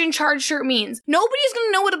head bitch in charge shirt means. Nobody's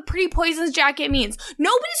gonna know what a Pretty Poison's jacket means.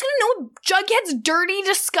 Nobody's gonna know what Jughead's dirty,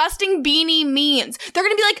 disgusting beanie means. They're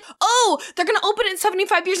gonna be like, they're gonna open it in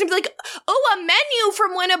 75 years and be like, a menu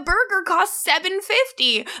from when a burger costs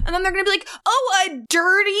 $7.50. And then they're gonna be like, a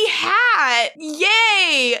dirty hat.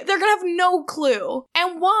 Yay! They're gonna have no clue.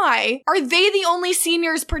 And why are they the only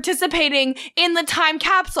seniors participating in the time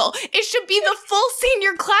capsule? It should be the full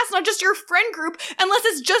senior class, not just your friend group, unless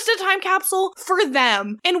it's just a time capsule for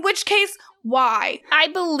them. In which case, why? I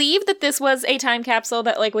believe that this was a time capsule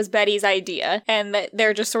that like was Betty's idea, and that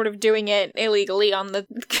they're just sort of doing it illegally on the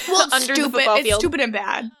under the football field. It's stupid and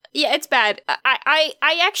bad. Yeah, it's bad. I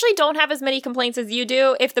actually don't have as many complaints as you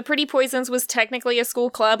do. If the Pretty Poisons was technically a school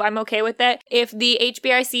club, I'm okay with that. If the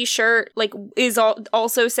HBIC shirt like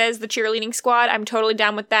also says the cheerleading squad, I'm totally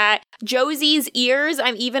down with that. Josie's ears,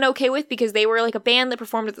 I'm even okay with because they were like a band that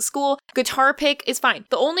performed at the school. Guitar pick is fine.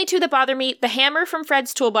 The only 2 that bother me, the hammer from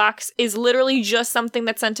Fred's toolbox is literally literally just something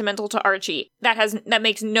that's sentimental to Archie. That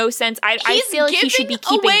makes no sense. I feel like he should be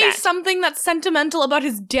keeping away that. Something that's sentimental about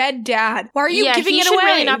his dead dad. Why are you giving it away? He should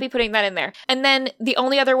really not be putting that in there. And then the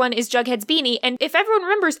only other one is Jughead's beanie. And if everyone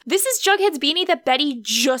remembers, this is Jughead's beanie that Betty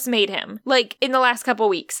just made him, like, in the last couple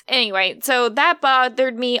weeks. Anyway, so that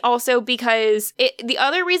bothered me also because the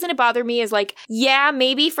other reason it bothered me is, like, yeah,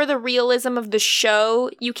 maybe for the realism of the show,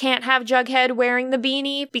 you can't have Jughead wearing the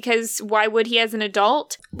beanie because why would he as an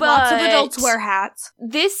adult? But lots of adults wear hats.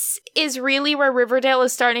 This is really where Riverdale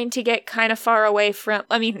is starting to get kind of far away from,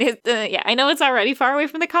 I mean, yeah, I know it's already far away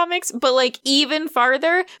from the comics, but, like, even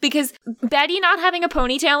farther, because Betty not having a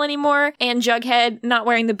ponytail anymore and Jughead not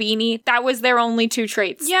wearing the beanie, that was their only two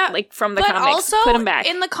traits, like, from the comics. Also, put them back.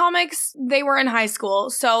 In the comics, they were in high school,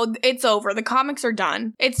 so it's over. The comics are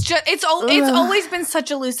done. It's always been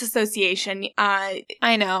such a loose association. I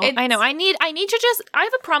know. I need to just, I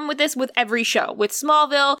have a problem with this with every show. With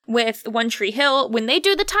Smallville, with One Tree Hill, when they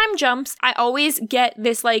do the time jumps, I always get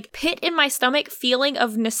this, like, pit in my stomach feeling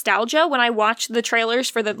of nostalgia when I watch the trailers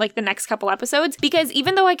for the next couple episodes, because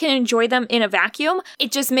even though I can enjoy them in a vacuum,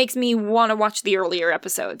 it just makes me want to watch the earlier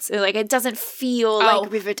episodes. Like, it doesn't feel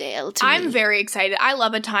like Riverdale to me. I'm very excited. I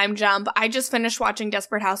love a time jump. I just finished watching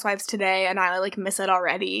Desperate Housewives today, and I, like, miss it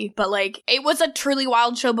already. But, like, it was a truly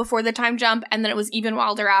wild show before the time jump, and then it was even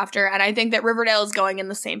wilder after, and I think that Riverdale is going in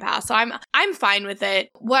the same path, so I'm fine with it.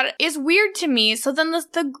 What is weird to me, so then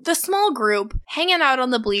the small group hanging out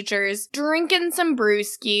on the bleachers, drinking some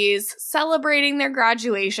brewskis, celebrating their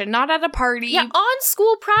graduation, not at a party. Yeah, on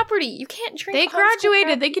school property. You can't drink. They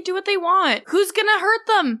graduated. They could do what they want. Who's gonna hurt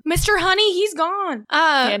them? Mr. Honey, he's gone.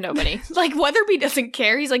 Yeah, nobody. Like, Weatherby doesn't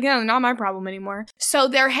care. He's like, no, not my problem anymore. So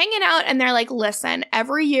they're hanging out and they're like, listen,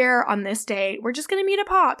 every year on this date, we're just gonna meet at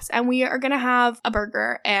Pops and we are gonna have a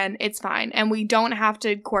burger and it's fine. And we don't have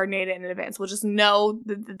to coordinate it in advance. We'll just know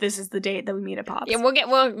that this is the date that we meet at Pops. Yeah,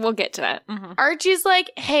 we'll get to that. Mm-hmm. Archie's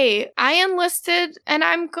like, hey, I enlisted and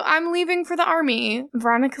I'm leaving for the army.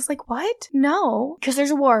 Veronica's like, what? No, because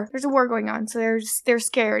there's a war. There's a war going on, so they're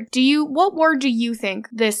scared. What war do you think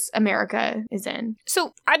this America is in?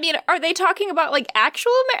 So, I mean, are they talking about, like,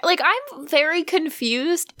 actual America? Like, I'm very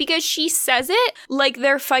confused because she says it like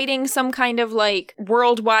they're fighting some kind of, like,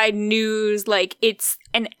 worldwide news, like it's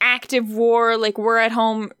an active war, like we're at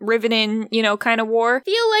home riveting, kind of war. I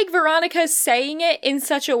feel like Veronica's saying it in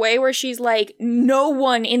such a way where she's like, no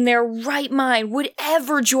one in their right mind would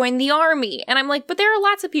ever join the army. And I'm like, but there are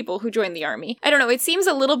lots of people who join the army. I don't know. It seems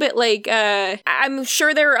a little bit like, I'm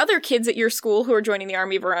sure there are other kids at your school who are joining the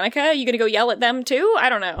army, Veronica. You gonna go yell at them too? I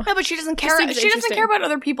don't know. No, but she doesn't care. She doesn't care about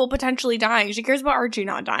other people potentially dying. She cares about Archie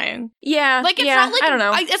not dying. Yeah. Like, it's not like, I don't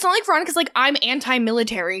know. It's not like Veronica's like, I'm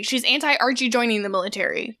anti-military. She's anti-Archie joining the military.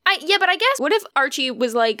 But I guess, what if Archie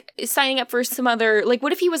was, like, signing up for some other, like,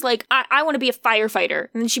 what if he was like, I want to be a firefighter?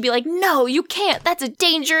 And then she'd be like, no, you can't. That's a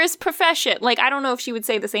dangerous profession. Like, I don't know if she would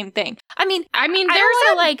say the same thing. I mean,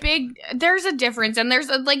 there's a difference, and there's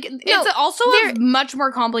it's also a much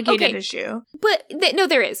more complicated issue. But, no,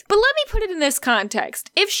 there is. But let me put it in this context.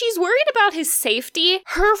 If she's worried about his safety,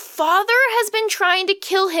 her father has been trying to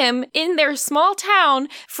kill him in their small town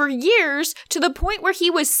for years, to the point where he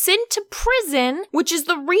was sent to prison, which is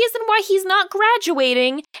the reason why he's not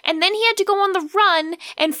graduating, and then he had to go on the run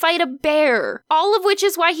and fight a bear. All of which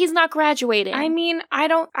is why he's not graduating. I mean, I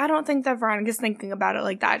don't think that Veronica's thinking about it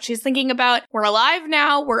like that. She's thinking about, we're alive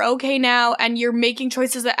now, we're okay now, and you're making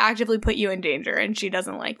choices that actively put you in danger, and she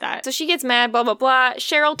doesn't like that. So she gets mad, blah, blah, blah.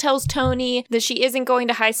 Cheryl tells Tony that she isn't going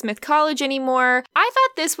to Highsmith College anymore. I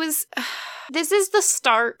thought this was... This is the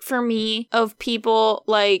start for me of people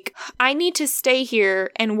like, I need to stay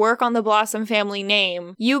here and work on the Blossom family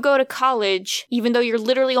name. You go to college, even though you're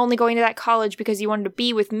literally only going to that college because you wanted to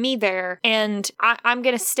be with me there. And I'm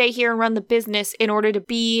going to stay here and run the business in order to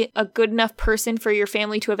be a good enough person for your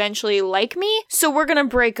family to eventually like me. So we're going to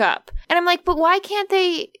break up. And I'm like, but why can't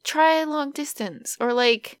they try long distance? Or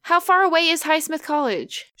like, how far away is Highsmith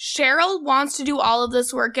College? Cheryl wants to do all of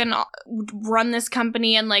this work and run this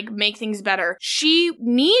company and like make things better. She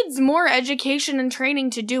needs more education and training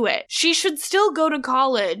to do it. She should still go to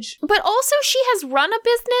college. But also she has run a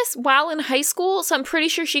business while in high school, so I'm pretty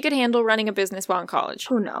sure she could handle running a business while in college.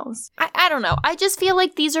 Who knows? I don't know. I just feel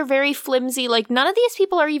like these are very flimsy. Like, none of these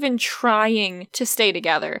people are even trying to stay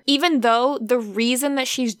together. Even though the reason that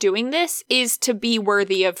she's doing this this is to be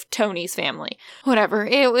worthy of Tony's family. Whatever.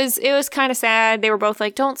 It was kind of sad. They were both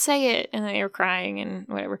like, don't say it. And they were crying and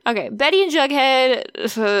whatever. Okay, Betty and Jughead.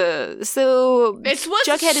 So this was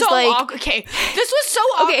Jughead so is like, awkward. Okay, this was so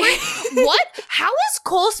awkward. What? How is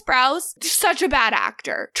Cole Sprouse such a bad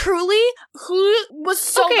actor? Truly, who was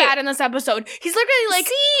so bad in this episode? He's literally like,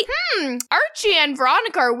 Archie and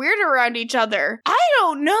Veronica are weird around each other. I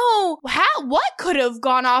don't know what could have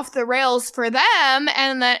gone off the rails for them,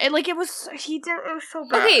 and then it was so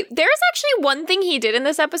bad. Okay, there's actually one thing he did in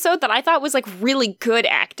this episode that I thought was like really good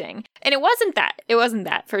acting, and it wasn't that. It wasn't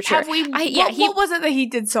that for sure. What was it that he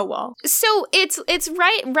did so well? So it's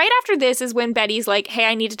right after this is when Betty's like, hey,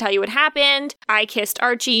 I need to tell you what happened. I kissed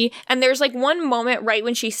Archie, and there's like one moment right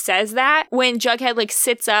when she says that when Jughead like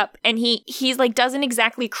sits up and he's like doesn't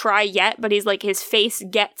exactly cry yet, but he's like his face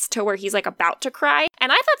gets to where he's like about to cry,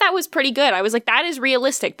 and I thought that was pretty good. I was like, that is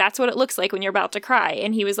realistic. That's what it looks like when you're about to cry.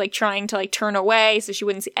 And he was like trying to like turn away so she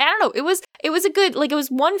wouldn't see. I don't know. It was a good, like, it was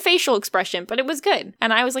one facial expression, but it was good.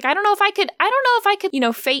 And I was like, I don't know if I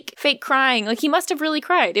could, fake crying. Like, he must have really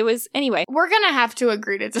cried. It was, anyway. We're gonna have to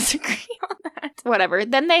agree to disagree on that. Whatever.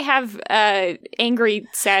 Then they have angry,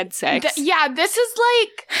 sad sex. This is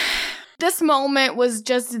like... This moment was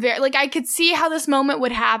just very, like, I could see how this moment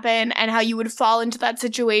would happen and how you would fall into that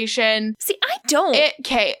situation. See, I don't.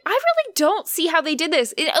 Okay. I really don't see how they did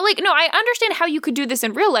this. I understand how you could do this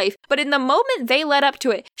in real life, but in the moment they led up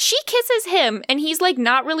to it, she kisses him and he's, like,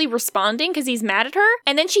 not really responding because he's mad at her.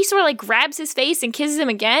 And then she sort of, like, grabs his face and kisses him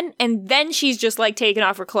again. And then she's just, like, taking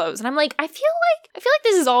off her clothes. And I'm like, I feel like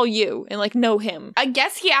this is all you and, like, no him. I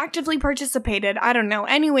guess he actively participated. I don't know.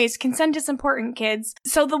 Anyways, consent is important, kids.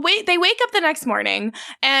 So they wake up the next morning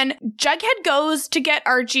and Jughead goes to get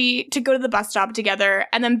Archie to go to the bus stop together,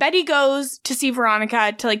 and then Betty goes to see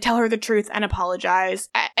Veronica to like tell her the truth and apologize.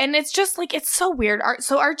 And it's just like, it's so weird.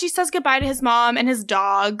 So Archie says goodbye to his mom and his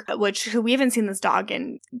dog, who we haven't seen this dog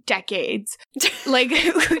in decades. Like,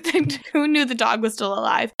 who knew the dog was still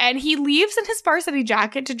alive? And he leaves in his varsity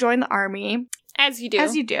jacket to join the army. As you do. And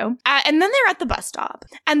then they're at the bus stop.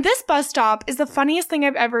 And this bus stop is the funniest thing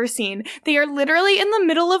I've ever seen. They are literally in the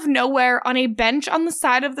middle of nowhere on a bench on the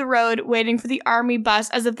side of the road waiting for the army bus,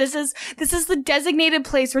 as if this is the designated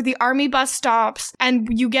place where the army bus stops and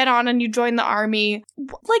you get on and you join the army.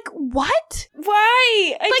 Like, what?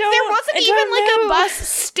 Why? There wasn't even like a bus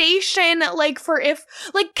station, like, for if,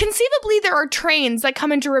 like, conceivably there are trains that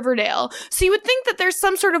come into Riverdale. So you would think that there's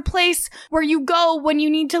some sort of place where you go when you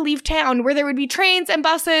need to leave town, where there would be trains and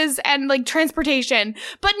buses and like transportation.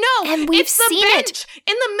 But no, and we've it's the seen bench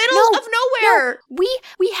in the middle of nowhere. No,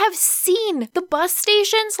 we have seen the bus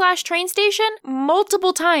station / train station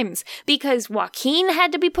multiple times because Joaquin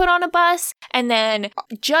had to be put on a bus, and then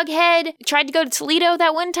Jughead tried to go to Toledo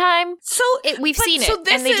that one time. So we've seen it,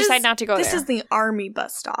 and they decided not to go there. This is the army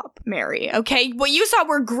bus stop, Mary. Okay, what you saw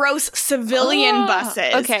were gross civilian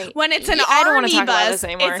buses. Okay, when it's an I don't want to army talk about bus, this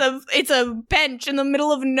anymore. it's a bench in the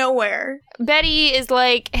middle of nowhere. Betty is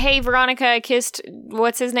like, hey, Veronica kissed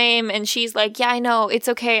what's his name, and she's like, yeah, I know, it's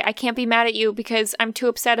okay, I can't be mad at you because I'm too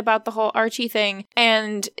upset about the whole Archie thing.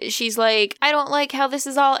 And she's like, I don't like how this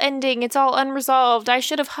is all ending, it's all unresolved, I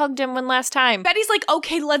should have hugged him one last time. Betty's like,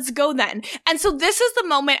 okay, let's go then. And so this is the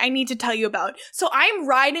moment I need to tell you about. So I'm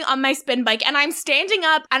riding on my spin bike and I'm standing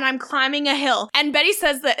up and I'm climbing a hill, and Betty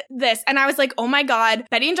says this, and I was like, oh my god,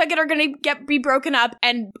 Betty and Jughead are gonna be broken up,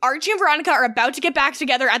 and Archie and Veronica are about to get back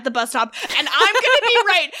together at the bus stop, and I'm gonna be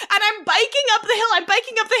right. And I'm biking up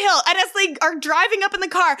the hill, and as they are driving up in the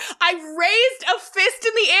car, I raised a fist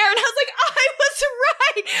in the air, and I was like, I was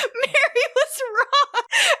right, Mary was wrong.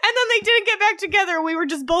 And then they didn't get back together, we were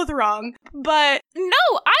just both wrong. But no,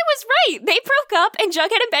 I was right. They broke up, and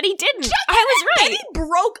Jughead and Betty didn't. I was right. Betty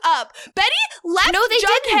broke up. Betty left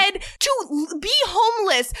Jughead to be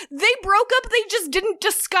homeless. They broke up. They just didn't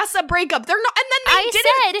discuss a breakup. They're not, and then they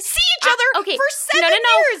didn't see each other for 7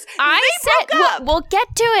 years. We'll get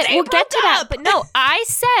to it. We'll get to that. But no, I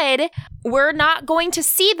said we're not going to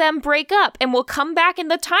see them break up, and we'll come back in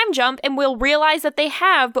the time jump and we'll realize that they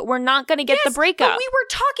have, but we're not going to get the breakup. But we were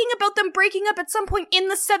talking about them breaking up at some point in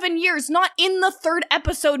the 7 years, not in the third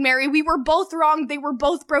episode, Mary. We were both wrong. They were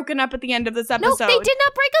both broken up at the end of this episode. No, they did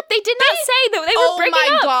not break up. They did not say that they were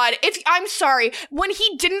breaking up. Oh my god. I'm sorry. When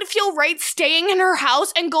he didn't feel right staying in her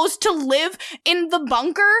house and goes to live in the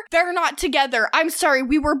bunker, they're not together. I'm sorry.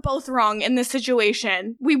 We were both wrong in this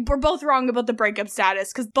situation. We were both wrong about the breakup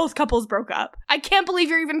status because both couples broke up. I can't believe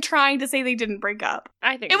you're even trying to say they didn't break up.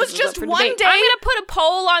 I think it was just one day. I'm gonna put a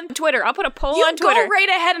poll on Twitter. I'll put a poll on Twitter. You go right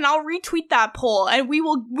ahead, and I'll retweet that poll, and we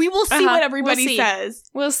will see what everybody says.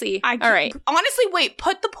 We'll see. All right. Honestly, wait.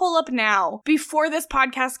 Put the poll up now before this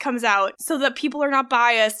podcast comes out, so that people are not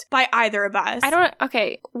biased by either of us.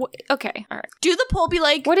 Okay. Okay. All right. Do the poll. Be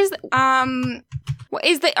like, what is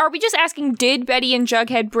are we just asking, did Betty and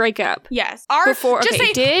Jughead break up? Yes. Are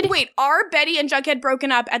Betty and Jughead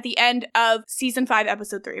broken up at the end of season 5,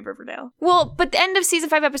 episode 3 of Riverdale? Well, but the end of season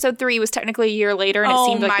 5, episode 3 was technically a year later, and it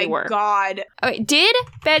seemed like they were. Oh my god. Okay, did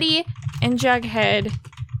Betty and Jughead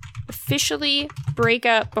officially break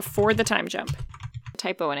up before the time jump?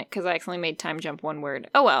 Typo in it because I accidentally made time jump one word.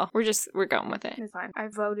 Oh well, we're going with it. It's fine. I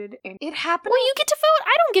voted and it happened. Well, you get to vote.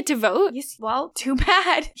 I don't get to vote. Yes. Well, too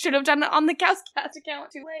bad. Should have done it on the Kowski-Cast account.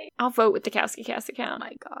 Too late. I'll vote with the Kowski-Cast account. Oh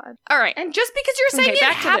my god. All right. And just because you're saying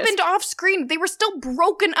it happened off screen, they were still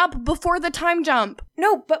broken up before the time jump.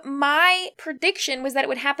 No, but my prediction was that it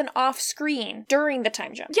would happen off screen during the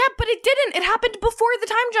time jump. Yeah, but it didn't. It happened before the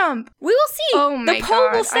time jump. We will see. Oh my god. The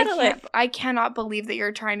poll will settle it. I cannot believe that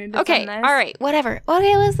you're trying to defend this. All right. Whatever.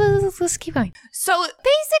 Okay, let's keep going. So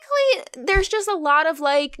basically, there's just a lot of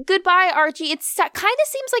like, goodbye, Archie. It kind of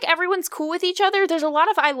seems like everyone's cool with each other. There's a lot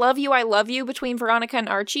of I love you between Veronica and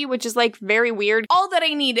Archie, which is like very weird. All that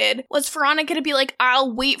I needed was Veronica to be like,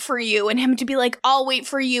 I'll wait for you, and him to be like, I'll wait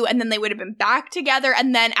for you, and then they would have been back together,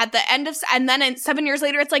 and then at the end of, and then 7 years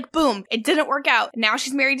later, it's like, boom, it didn't work out. Now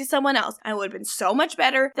she's married to someone else, and it would have been so much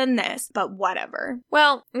better than this, but whatever.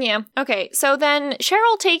 Well, yeah, okay. So then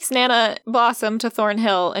Cheryl takes Nana Blossom to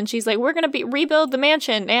Thornhill, and she's like, we're gonna rebuild the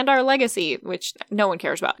mansion and our legacy, which no one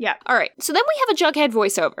cares about. Yeah. All right. So then we have a Jughead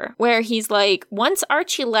voiceover where he's like, once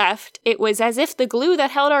Archie left, it was as if the glue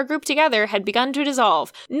that held our group together had begun to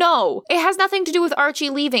dissolve. No, it has nothing to do with Archie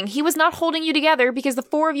leaving. He was not holding you together because the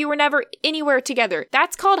four of you were never anywhere together.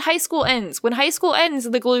 That's called high school ends. When high school ends,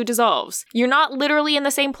 the glue dissolves. You're not literally in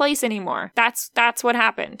the same place anymore. That's what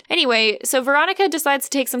happened. Anyway, so Veronica decides to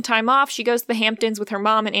take some time off. She goes to the Hamptons with her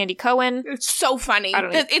mom and Andy Cohen. It's so funny.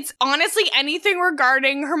 It's honestly anything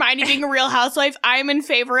regarding Hermione being a real housewife, I'm in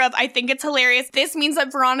favor of. I think it's hilarious. This means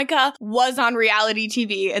that Veronica was on reality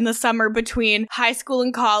TV in the summer between high school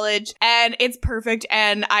and college, and it's perfect,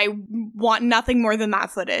 and I want nothing more than that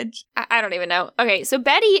footage. I don't even know. Okay, so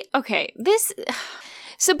Betty,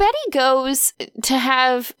 So Betty goes to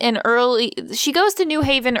have she goes to New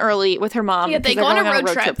Haven early with her mom. Yeah, they go on a road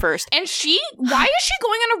trip first. And why is she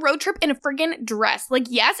going on a road trip in a friggin' dress? Like,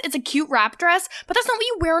 yes, it's a cute wrap dress, but that's not what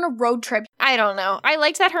you wear on a road trip. I don't know. I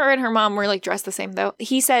liked that her and her mom were like dressed the same though.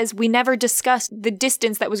 He says, we never discussed the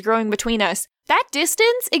distance that was growing between us. That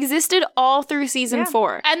distance existed all through season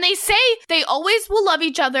 4. And they say they always will love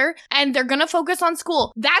each other and they're gonna focus on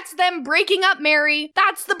school. That's them breaking up, Mary.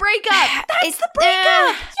 That's the breakup. That's the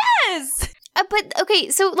breakup. Yes. But, okay,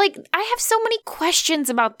 so, like, I have so many questions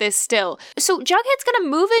about this still. So, Jughead's gonna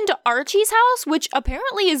move into Archie's house, which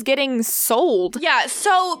apparently is getting sold. Yeah,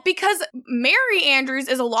 so, because Mary Andrews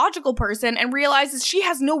is a logical person and realizes she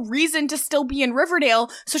has no reason to still be in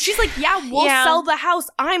Riverdale, so she's like, we'll sell the house.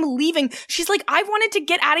 I'm leaving. She's like, I wanted to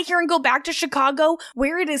get out of here and go back to Chicago,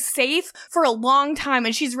 where it is safe, for a long time,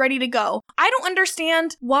 and she's ready to go. I don't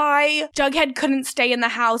understand why Jughead couldn't stay in the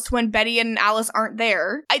house when Betty and Alice aren't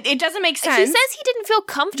there. It doesn't make sense. He says he didn't feel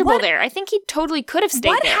comfortable there. I think he totally could have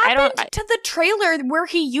stayed there. What happened to the trailer where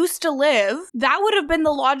he used to live? That would have been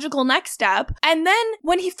the logical next step. And then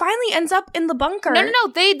when he finally ends up in the bunker... No.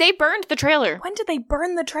 They burned the trailer. When did they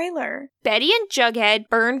burn the trailer? Betty and Jughead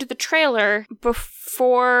burned the trailer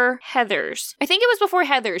before Heather's. I think it was before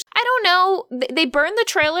Heather's. I don't know. They burned the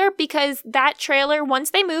trailer because that trailer, once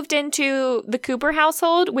they moved into the Cooper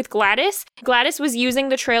household with Gladys was using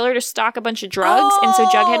the trailer to stock a bunch of drugs. And so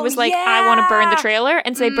Jughead was like, I want to burn the trailer.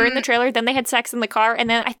 And so they burned the trailer. Then they had sex in the car. And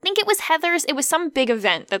then I think it was Heather's. It was some big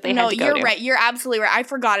event that they had to go to. No, you're right. You're absolutely right. I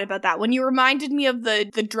forgot about that. When you reminded me of the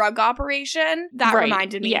drug operation, that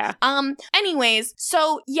reminded me. Yeah. Anyways,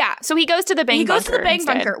 so yeah. So he goes to the bang bunker. He goes to the bang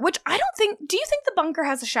bunker, which I don't think... Do you think the bunker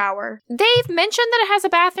has a shower? They've mentioned that it has a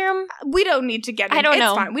bathroom. We don't need to get into it. I don't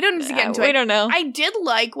know. It's fine. We don't need to get into it. We don't know. I did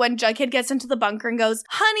like when Jughead gets into the bunker and goes,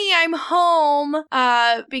 honey, I'm home.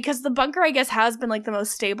 Because the bunker, I guess, has been like the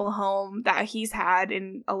most stable home that he's had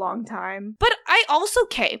in a long time. But I also,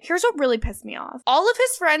 here's what really pissed me off. All of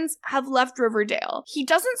his friends have left Riverdale. He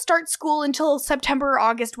doesn't start school until September or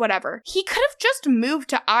August, whatever. He could have just moved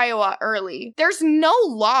to Iowa early. There's no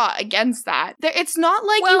law against that. It's not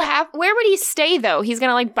like you have... Where would he stay, though? He's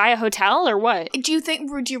gonna, like, buy a hotel or what? Do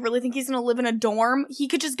you really think he's gonna live in a dorm? He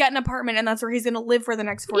could just get an apartment and that's where he's gonna live for the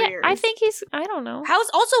next 4 years. I think I don't know.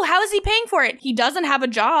 How is he paying for it? He doesn't have a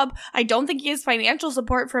job. I don't think he has financial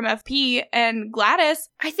support from FP and Gladys.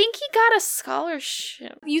 I think he got a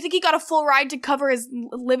scholarship. You think he got a full ride to cover his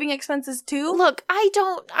living expenses too? Look, I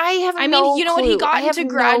have I no mean, you know clue. what? He got into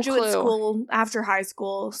graduate no school after high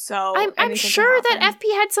school, so I'm sure that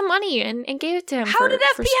FP had some money and gave it to him. How did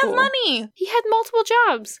FP have money? He had multiple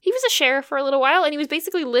jobs. He was a sheriff for a little while, and he was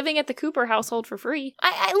basically living at the Cooper household for free.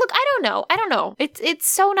 I don't know. It's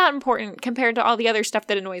so not important compared to all the other stuff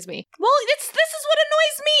that annoys me. Well, this is what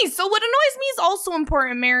annoys me. So what annoys me is also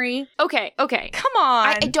important, Mary. Okay. Come on.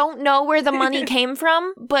 I don't know where the money came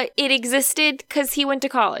from, but it existed because he went to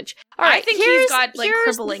college. All right, I think he's got like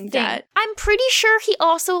crippling debt. I'm pretty sure he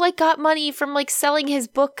also like got money from like selling his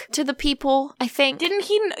book to the people, I think. Didn't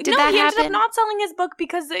he? He ended up not selling his book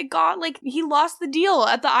because it got like he lost the deal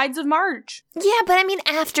at the Ides of March. Yeah, but I mean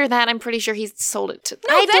after that I'm pretty sure he's sold it to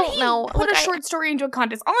I don't know. Put a short story into a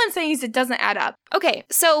contest. All I'm saying is it doesn't add up. Okay,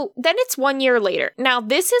 so then it's 1 year later. Now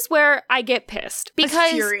this is where I get pissed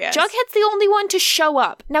because Jughead's the only one to show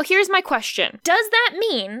up. Now here's my question. Does that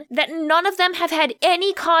mean that none of them have had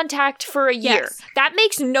any contact for a year? Yes. That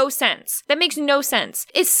makes no sense.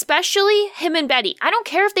 Especially him and Betty. I don't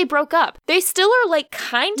care if they broke up. They still are like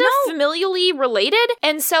kind of familially related.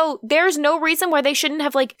 And so there's no reason why they shouldn't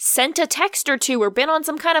have like sent a text or two or been on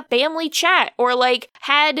some kind of family chat or like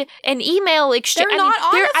had an email exchange. They're not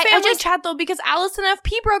on a family chat though because Alice and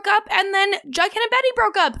FP broke up and then Jughead and Betty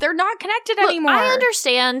broke up. They're not connected anymore. I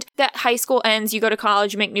understand that high school ends, you go to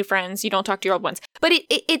college, you make new friends, you don't talk to your old ones. But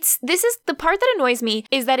this is the part that annoys me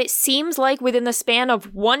is that it seems like within the span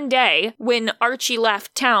of one day when Archie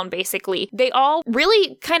left town, basically, they all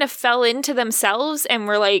really kind of fell into themselves and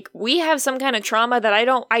were like, we have some kind of trauma that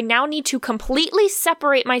I now need to completely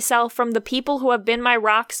separate myself from the people who have been my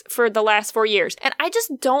rocks for the last 4 years. And I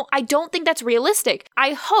don't think that's realistic.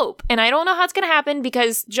 I hope, and I don't know how it's going to happen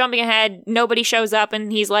because jumping ahead, nobody shows up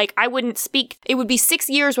and he's like, I wouldn't speak. It would be 6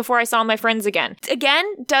 years before I saw my friends again. Again,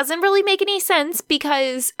 doesn't really make any sense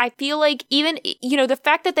because I feel like even, the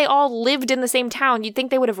fact that they all lived in the same town, you'd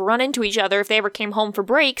think they would have run into each other if they ever came home for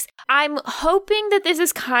breaks. I'm hoping that this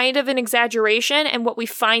is kind of an exaggeration and what we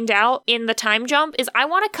find out in the time jump is I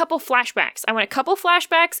want a couple flashbacks. I want a couple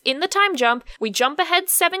flashbacks in the time jump. We jump ahead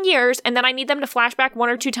 7 years and then I need them to flashback 1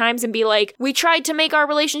 or 2 times and be like, we tried to make our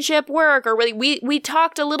relationship work or really we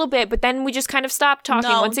talked a little bit, but then we just kind of stopped talking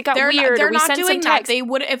once it got weird or we sent some text. They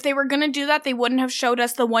would, if they were going to do that, they wouldn't have showed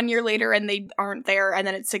us the 1 year later and they aren't there and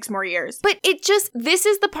then it's 6 more years. But this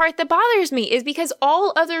is the part that bothers me is because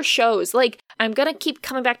all other shows, like I'm going to keep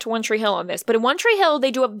coming back to One Tree Hill on this, but in One Tree Hill,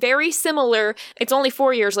 they do a very similar, it's only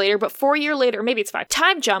 4 years later, but 4 years later, maybe it's 5,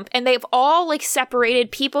 time jump, and they've all like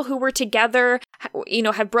separated people who were together,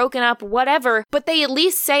 have broken up, whatever, but they at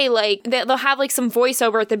least say like, they'll have like some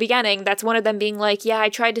voiceover at the beginning, that's one of them being like, yeah, I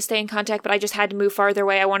tried to stay in contact, but I just had to move farther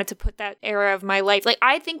away, I wanted to put that era of my life. Like,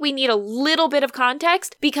 I think we need a little bit of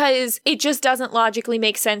context because it just doesn't logically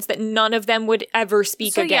make sense that none of them would ever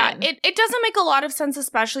speak again. Yeah, it doesn't make a lot of sense,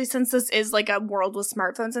 especially since this is like a world with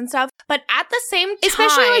smartphones and stuff. But at the same time,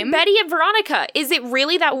 especially like Betty and Veronica, is it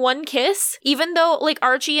really that one kiss? Even though like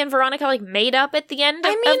Archie and Veronica like made up at the end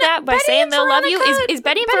of that by saying they'll love you, is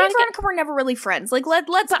Betty and Veronica were never really friends. Like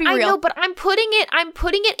let's be real. I know, but I'm putting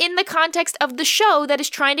it in the context of the show that is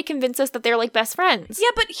trying to convince us that they're like best friends. Yeah,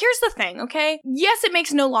 but here's the thing, okay? Yes, it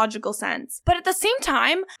makes no logical sense, but at the same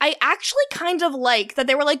time, I actually kind of like that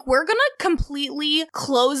they were like, we're gonna completely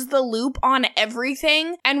close the loop on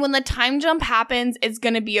everything, and when the time jump happens, it's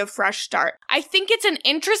gonna be a fresh start. I think it's an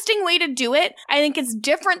interesting way to do it. I think it's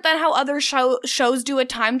different than how other shows do a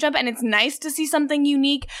time jump, and it's nice to see something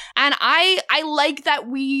unique. And I like that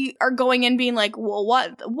we are going in being like, well,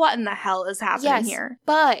 what in the hell is happening here?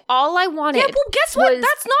 But all I wanted, yeah, well, guess what?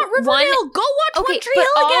 That's not Riverdale. Go watch One Tree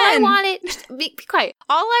Hill again. All I wanted, just be quiet.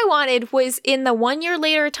 All I wanted was in the 1 year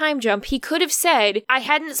later time jump, he could have said, I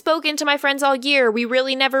hadn't spoken to my friends all year. We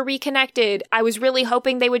really never reconnected. I was really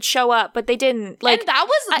hoping they would show up, but they didn't. Like, and that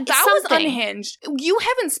was unhinged. You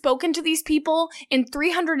haven't spoken to these people in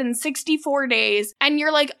 364 days, and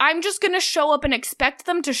you're like, I'm just gonna show up and expect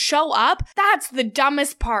them to show up? That's the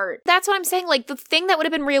dumbest part. That's what I'm saying. Like, the thing that would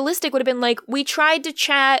have been realistic would have been like, we tried to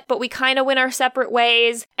chat, but we kind of went our separate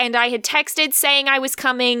ways. And I had texted saying I was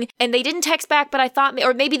coming, and they didn't text back, but I thought,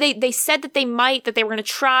 or maybe they said that they were going to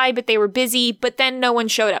try, but they were busy, but then no one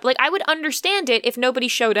showed up. Like, I would understand it if nobody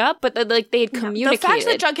showed up, but like they had communicated. The fact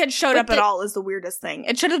that Jughead showed up at all is the weirdest thing.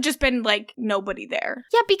 It should have just been like nobody there.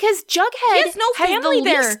 Yeah, because Jughead has the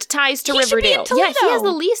least ties to Riverdale. Yeah, he has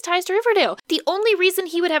the least ties to Riverdale. The only reason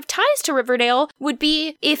he would have ties to Riverdale would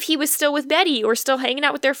be if he was still with Betty or still hanging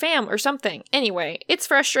out with their fam or something. Anyway, it's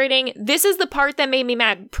frustrating. This is the part that made me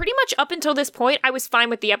mad. Pretty much up until this point, I was fine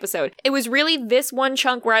with the episode. It was really this one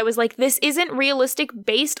chunk where I was like, this isn't realistic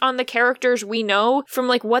based on the characters we know from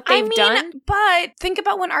like what they've done. But think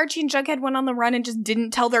about when Archie and Jughead went on the run and just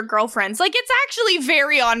didn't tell their girlfriends. Like, it's actually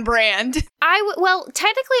very on brand. Well,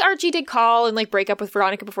 technically Archie did call and like break up with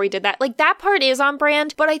Veronica before he did that. Like, that part is on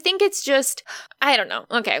brand, but I think it's just, I don't know.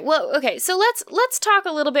 Okay, so let's talk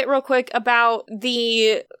a little bit real quick about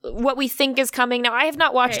what we think is coming. Now, I have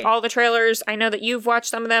not watched all the trailers. I know that you've watched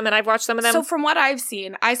some of them and I've watched some of them. So from what I've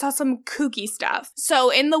seen, I saw some kooky stuff. So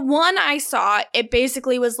in the one I saw, it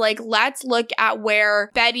basically was like, let's look at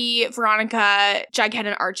where Betty, Veronica, Jughead,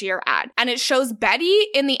 and Archie are at. And it shows Betty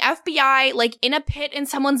in the FBI, like in a pit in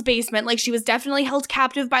someone's basement, like she was definitely held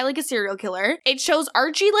captive by like a serial killer. It shows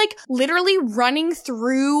Archie like literally running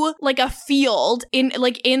through like a field in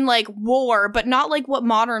war, but not like what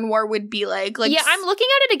modern war would be like. Yeah, I'm looking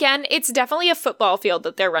at it again. It's definitely a football field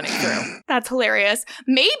that they're running through. That's hilarious.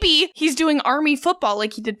 Maybe he's doing army football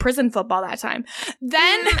like he did prison football that time.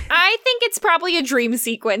 Then I think it's probably a dream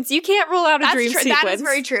sequence. You can't rule out a dream sequence. That is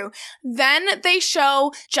very true. Then they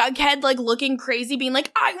show Jughead like looking crazy, being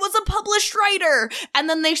like, I was a published writer. And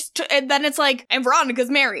then then it's like, and Veronica's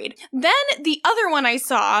married. Then the other one I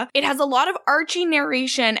saw, it has a lot of Archie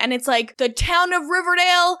narration, and it's like, the town of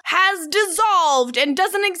Riverdale has dissolved and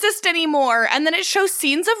doesn't exist anymore. And then it shows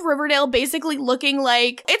scenes of Riverdale basically looking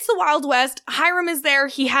like it's the Wild West. Hiram is there.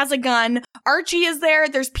 He has a gun. Archie is there.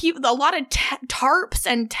 There's people, a lot of tarps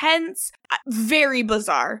and tents. Very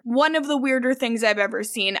bizarre. One of the weirder things I've ever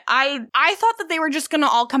seen. I thought that they were just gonna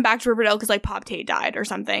all come back to Riverdale because like Pop Tate died or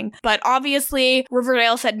something. But obviously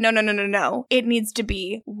Riverdale said no. It needs to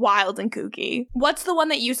be wild and kooky. What's the one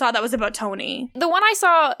that you saw that was about Tony? The one I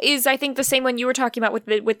saw is, I think, the same one you were talking about with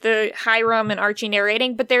the Hiram and Archie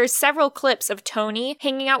narrating, but there's several clips of Tony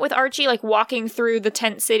hanging out with Archie, like walking through the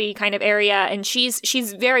tent city kind of area, and she's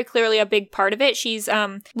very clearly a big part of it. She's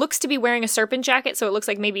looks to be wearing a serpent jacket, so it looks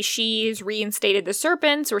like maybe she's reinstated the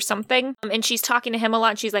serpents or something. And she's talking to him a lot.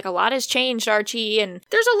 And she's like, a lot has changed, Archie. And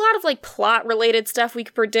there's a lot of like plot related stuff we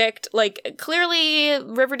could predict. Like, clearly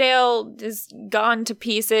Riverdale is gone to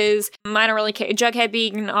pieces. I don't really care. Jughead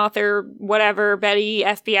being an author, whatever. Betty,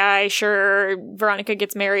 FBI, sure. Veronica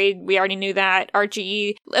gets married. We already knew that.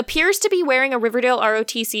 Archie appears to be wearing a Riverdale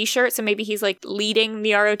ROTC shirt. So maybe he's like leading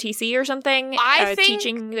the ROTC or something. I think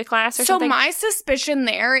teaching the class or something. So my suspicion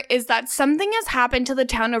there is that something has happened to the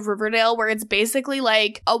town of Riverdale where it's basically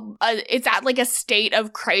like it's at like a state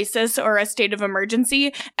of crisis or a state of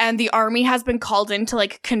emergency, and the army has been called in to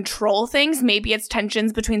like control things. Maybe it's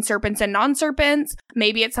tensions between serpents and non-serpents.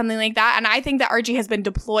 Maybe it's something like that. And I think that Archie has been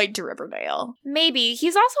deployed to Riverdale. Maybe.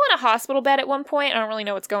 He's also in a hospital bed at one point. I don't really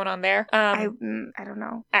know what's going on there. I don't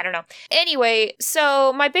know. Anyway,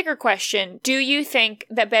 so my bigger question, do you think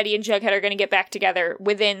that Betty and Jughead are going to get back together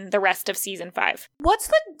within the rest of season 5? What's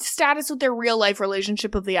the status with their real life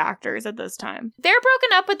relationship of the actors at this time? They're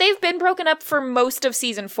broken up, but they've been broken up for most of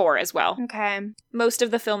season 4 as well. Okay. Most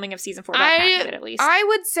of the filming of season 4, about half of it at least. I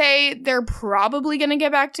would say they're probably going to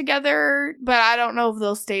get back together, but I don't know if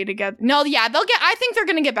they'll stay together. No, yeah, I think they're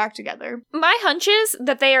going to get back together. My hunch is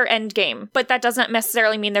that they are endgame, but that doesn't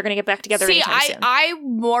necessarily mean they're going to get back together anytime soon.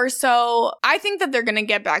 I think that they're going to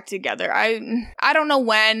get back together. I don't know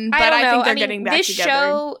when, but I think they're getting back together. This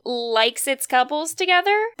show likes its couples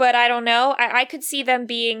together, but I don't know. I could see them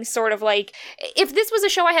being sort of like, if this was a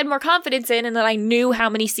show I had more confidence in and that I knew how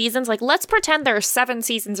many seasons, like let's pretend there are 7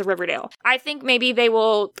 seasons of Riverdale. I think maybe they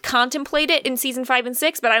will contemplate it in season 5 and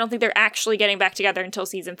 6, but I don't think they're actually getting back together until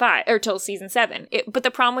season 5 or till season 7. But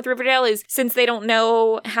the problem with Riverdale is since they don't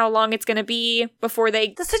know how long it's going to be before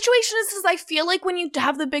they... The situation is I feel like when you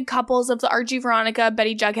have the big couples of the Archie, Veronica,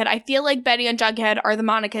 Betty, Jughead, I feel like Betty and Jughead are the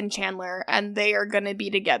Monica and Chandler, and they are going to be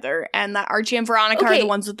together, and that Archie and Veronica are the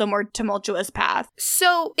ones with the more tumultuous path.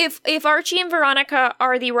 So if if Archie and Veronica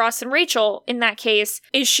are the Ross and Rachel, in that case,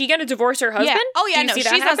 is she going to divorce her husband? Yeah. Oh, yeah, no, she's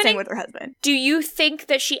not staying with her husband. Do you think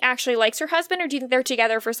that she actually likes her husband, or do you think they're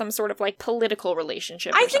together for some sort of, like, political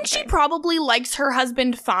relationship? I think she probably likes her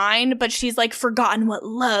husband fine, but she's, like, forgotten what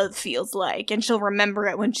love feels like, and she'll remember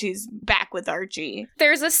it when she's back with Archie.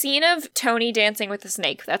 There's a scene of Tony dancing with a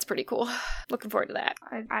snake. That's pretty cool. Looking forward to that.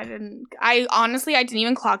 I honestly didn't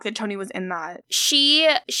even clock that Tony was in that. She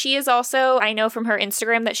is also, I know from her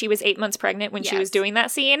Instagram that she was 8 months pregnant when she was doing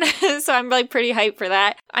that scene. So I'm like pretty hyped for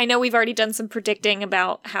that. I know we've already done some predicting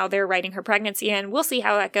about how they're writing her pregnancy, and we'll see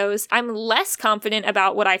how that goes. I'm less confident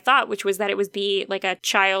about what I thought, which was that it would be like a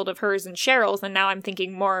child of hers and Cheryl's, and now I'm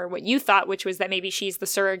thinking more what you thought, which was that maybe she's the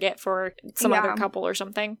surrogate for some other couple or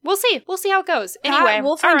something. We'll see. We'll see how it goes. Anyway,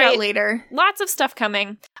 we'll find out later. Lots of stuff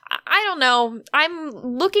coming. I don't know. I'm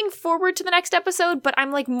looking forward to the next episode, but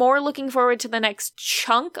I'm like more looking forward to the next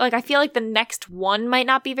chunk. Like, I feel like the next one might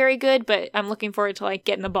not be very good, but I'm looking forward to like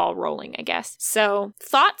getting the ball rolling, I guess. So,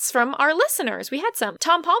 thoughts from our listeners. We had some.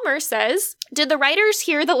 Tom Palmer says, did the writers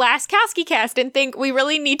hear the last Kowski cast and think we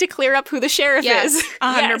really need to clear up who the sheriff is?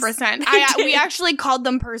 100%. We actually called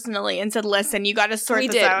them personally and said, listen, you got to sort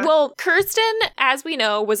this out. Well, Kirsten, as we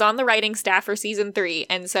know, was on the writing staff for season 3,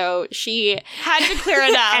 and so she had to clear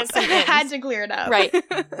it up. Had to clear it up. Right.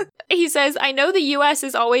 He says, I know the U.S.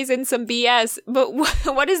 is always in some BS, but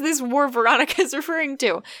what is this war Veronica's referring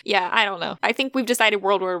to? Yeah, I don't know. I think we've decided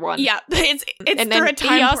World War I. Yeah, it's and through a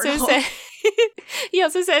time portal. He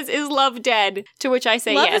also says, is love dead? To which I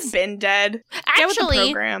say love yes. Love has been dead. Actually, get with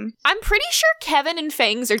the program. I'm pretty sure Kevin and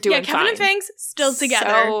Fangs are doing fine. Yeah, Kevin and Fangs still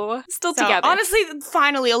together. Still together. Honestly,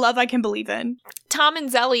 finally, a love I can believe in. Tom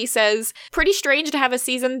and Zelly says, pretty strange to have a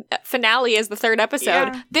season finale as the 3rd episode.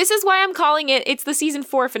 Yeah. This is why I'm calling it's the season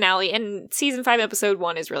 4 finale, and season 5 episode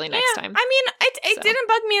 1 is really next time. I mean, it didn't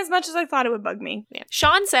bug me as much as I thought it would bug me. Yeah.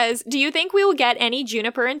 Sean says, do you think we will get any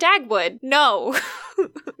Juniper and Dagwood? No.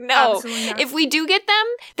 No. Absolutely not. If we do get them,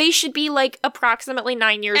 they should be like approximately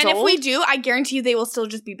 9 years old. And if we do, I guarantee you they will still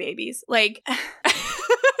just be babies. Like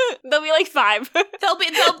they'll be like 5. They'll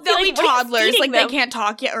be toddlers. Like them. They can't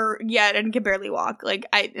talk yet and can barely walk. Like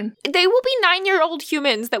they will be 9-year-old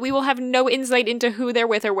humans that we will have no insight into who they're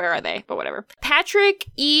with or where are they, but whatever. Patrick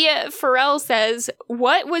E. Farrell says,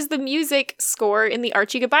 what was the music score in the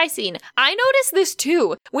Archie goodbye scene? I noticed this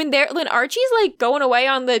too. When Archie's like going away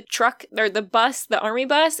on the truck or the bus, the army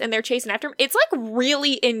bus, and they're chasing after him, it's like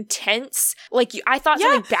really intense. Like I thought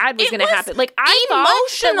something bad was going to happen. Like I thought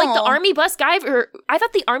that like the army bus guy, I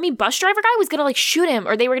thought the army bus driver guy was going to like shoot him,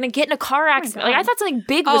 or they were going to get in a car accident. Like I thought something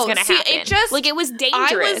big was going to happen. It was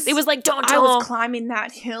dangerous. It was like I was climbing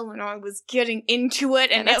that hill and I was getting into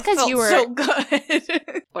it, and it felt so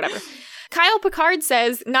good. Whatever. Kyle Picard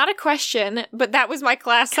says, not a question, but that was my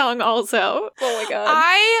class song also. Oh my god.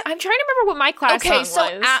 I'm trying to remember what my class song was.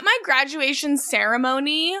 Okay, so at my graduation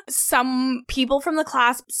ceremony, some people from the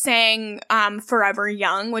class sang Forever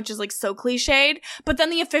Young, which is like so cliched, but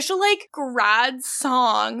then the official like grad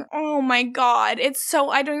song, oh my god, it's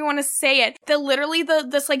so, I don't even want to say it.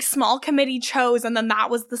 This like small committee chose, and then that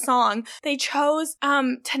was the song. They chose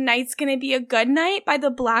Tonight's Gonna Be a Good Night by the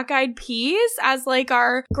Black Eyed Peas as like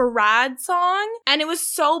our grad song, and it was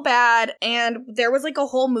so bad, and there was like a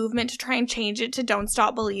whole movement to try and change it to Don't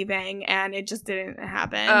Stop Believing, and it just didn't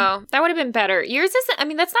happen. Oh, that would have been better. Yours isn't, I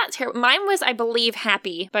mean, that's not terrible. Mine was, I believe,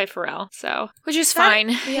 Happy by Pharrell, which is fine.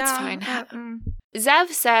 Yeah, it's fine. Zev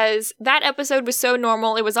says, that episode was so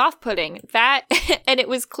normal, it was off-putting. That, and it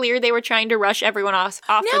was clear they were trying to rush everyone off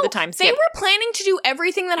for the time skip. They were planning to do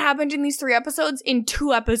everything that happened in these 3 episodes in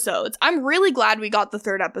 2 episodes. I'm really glad we got the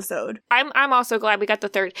 3rd episode. I'm also glad we got the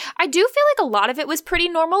 3rd. I do feel like a lot of it was pretty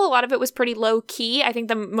normal. A lot of it was pretty low-key. I think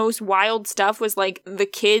the most wild stuff was like the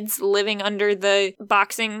kids living under the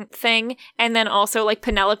boxing thing, and then also like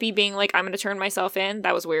Penelope being like, I'm gonna turn myself in.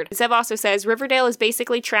 That was weird. Zev also says, Riverdale is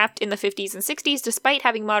basically trapped in the 50s and 60s despite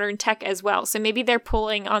having modern tech as well. So maybe they're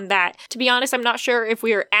pulling on that. To be honest, I'm not sure if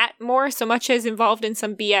we are at more so much as involved in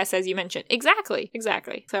some BS, as you mentioned. Exactly.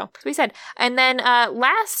 So as we said. And then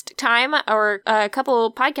last time, or a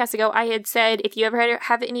couple podcasts ago, I had said, if you ever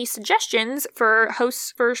have any suggestions for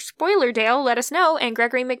hosts for Spoilerdale, let us know. And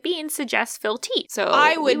Gregory McBean suggests Phil T. So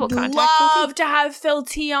I would love to have Phil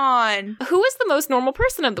T on. Who was the most normal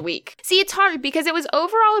person of the week? See, it's hard because it was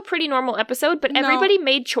overall a pretty normal episode, but everybody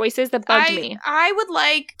made choices that bugged me. I would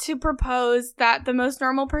like to propose that the most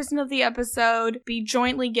normal person of the episode be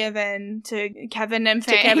jointly given to Kevin and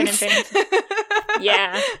Fangs.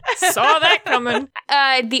 Yeah, saw that coming.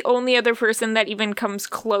 The only other person that even comes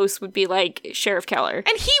close would be like Sheriff Keller.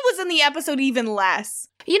 And he was in the episode even less.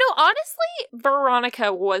 You know, honestly,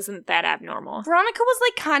 Veronica wasn't that abnormal. Veronica was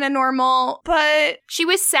like kind of normal, but she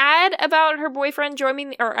was sad about her boyfriend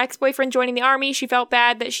joining, or ex-boyfriend joining the army. She felt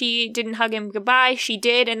bad that she didn't hug him goodbye. She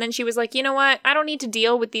did, and then she was like, you know what? I don't need to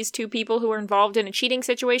deal with these two people who are involved in a cheating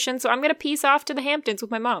situation, so I'm gonna peace off to the Hamptons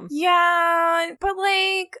with my mom. Yeah, but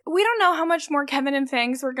like, we don't know how much more Kevin and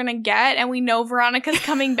Fangs we're gonna get, and we know Veronica's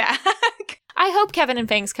coming back. I hope Kevin and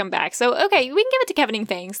Fangs come back. So, okay, we can give it to Kevin and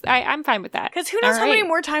Fangs. I'm fine with that. Because who knows how many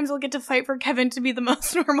more times we'll get to fight for Kevin to be the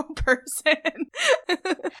most normal person.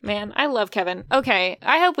 Man, I love Kevin. Okay,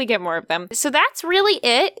 I hope we get more of them. So that's really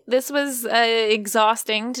it. This was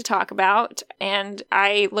exhausting to talk about, and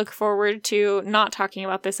I look forward to not talking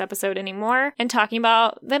about this episode anymore and talking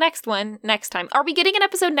about the next one next time. Are we getting an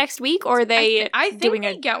episode next week, or are they I think doing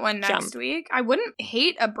we get one next week. I wouldn't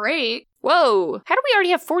hate a break. Whoa, how do we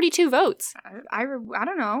already have 42 votes? I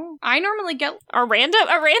don't know. I normally get a random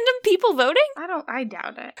people voting? I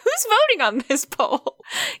doubt it. Who's voting on this poll?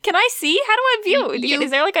 Can I see? How do I view?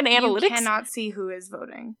 Is there like an analytics? You cannot see who is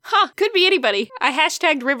voting. Huh, could be anybody. I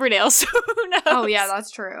hashtagged Riverdale, so who knows? Oh yeah,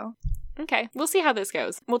 that's true. Okay, we'll see how this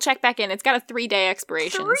goes. We'll check back in. It's got a 3-day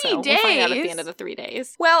expiration, 3 so days? We'll find out at the end of the 3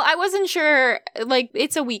 days. Well, I wasn't sure, like,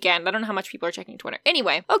 it's a weekend. I don't know how much people are checking Twitter.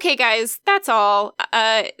 Anyway, okay, guys, that's all.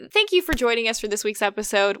 Thank you for joining us for this week's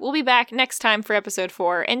episode. We'll be back next time for episode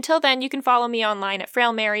 4. Until then, you can follow me online at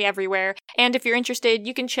Frail Mary everywhere. And if you're interested,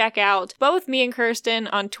 you can check out both me and Kirsten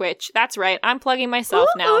on Twitch. That's right, I'm plugging myself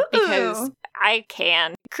now because I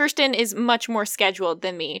can. Kirsten is much more scheduled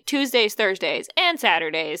than me. Tuesdays, Thursdays, and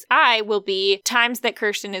Saturdays. I will be times that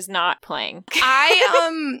Kirsten is not playing.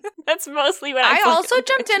 That's mostly what I also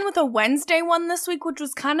jumped in with a Wednesday one this week, which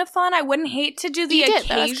was kind of fun. I wouldn't hate to do the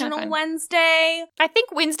occasional Wednesday. I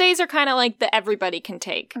think Wednesdays are kind of like the everybody can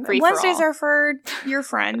take. Wednesdays are for your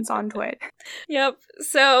friends on Twitch. Yep.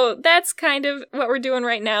 So that's kind of what we're doing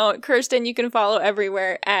right now. Kirsten, you can follow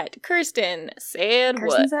everywhere at Kirsten Said What.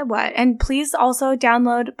 Kirsten Said What. And please also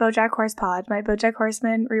download BoJack Horse Pod, my BoJack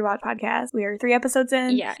Horseman rewatch podcast. We are 3 episodes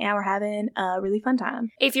in, and we're having a really fun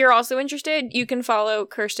time. If you're also interested, you can follow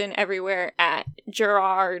Kirsten everywhere at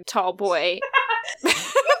Gerard Tallboy. The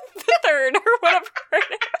third or whatever.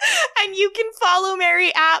 And you can follow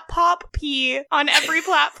Mary at Pop P on every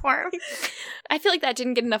platform. I feel like that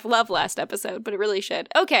didn't get enough love last episode, but it really should.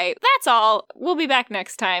 Okay, that's all. We'll be back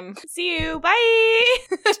next time. See you.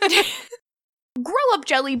 Bye. Grow up,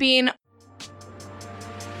 Jelly Bean.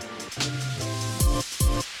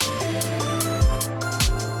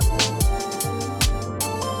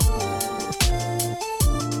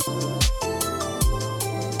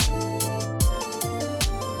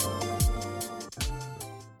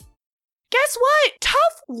 Guess what? Tough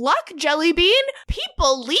luck, Jelly Bean.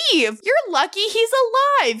 People leave. You're lucky he's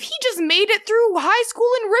alive. He just made it through high school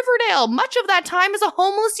in Riverdale, much of that time as a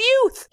homeless youth.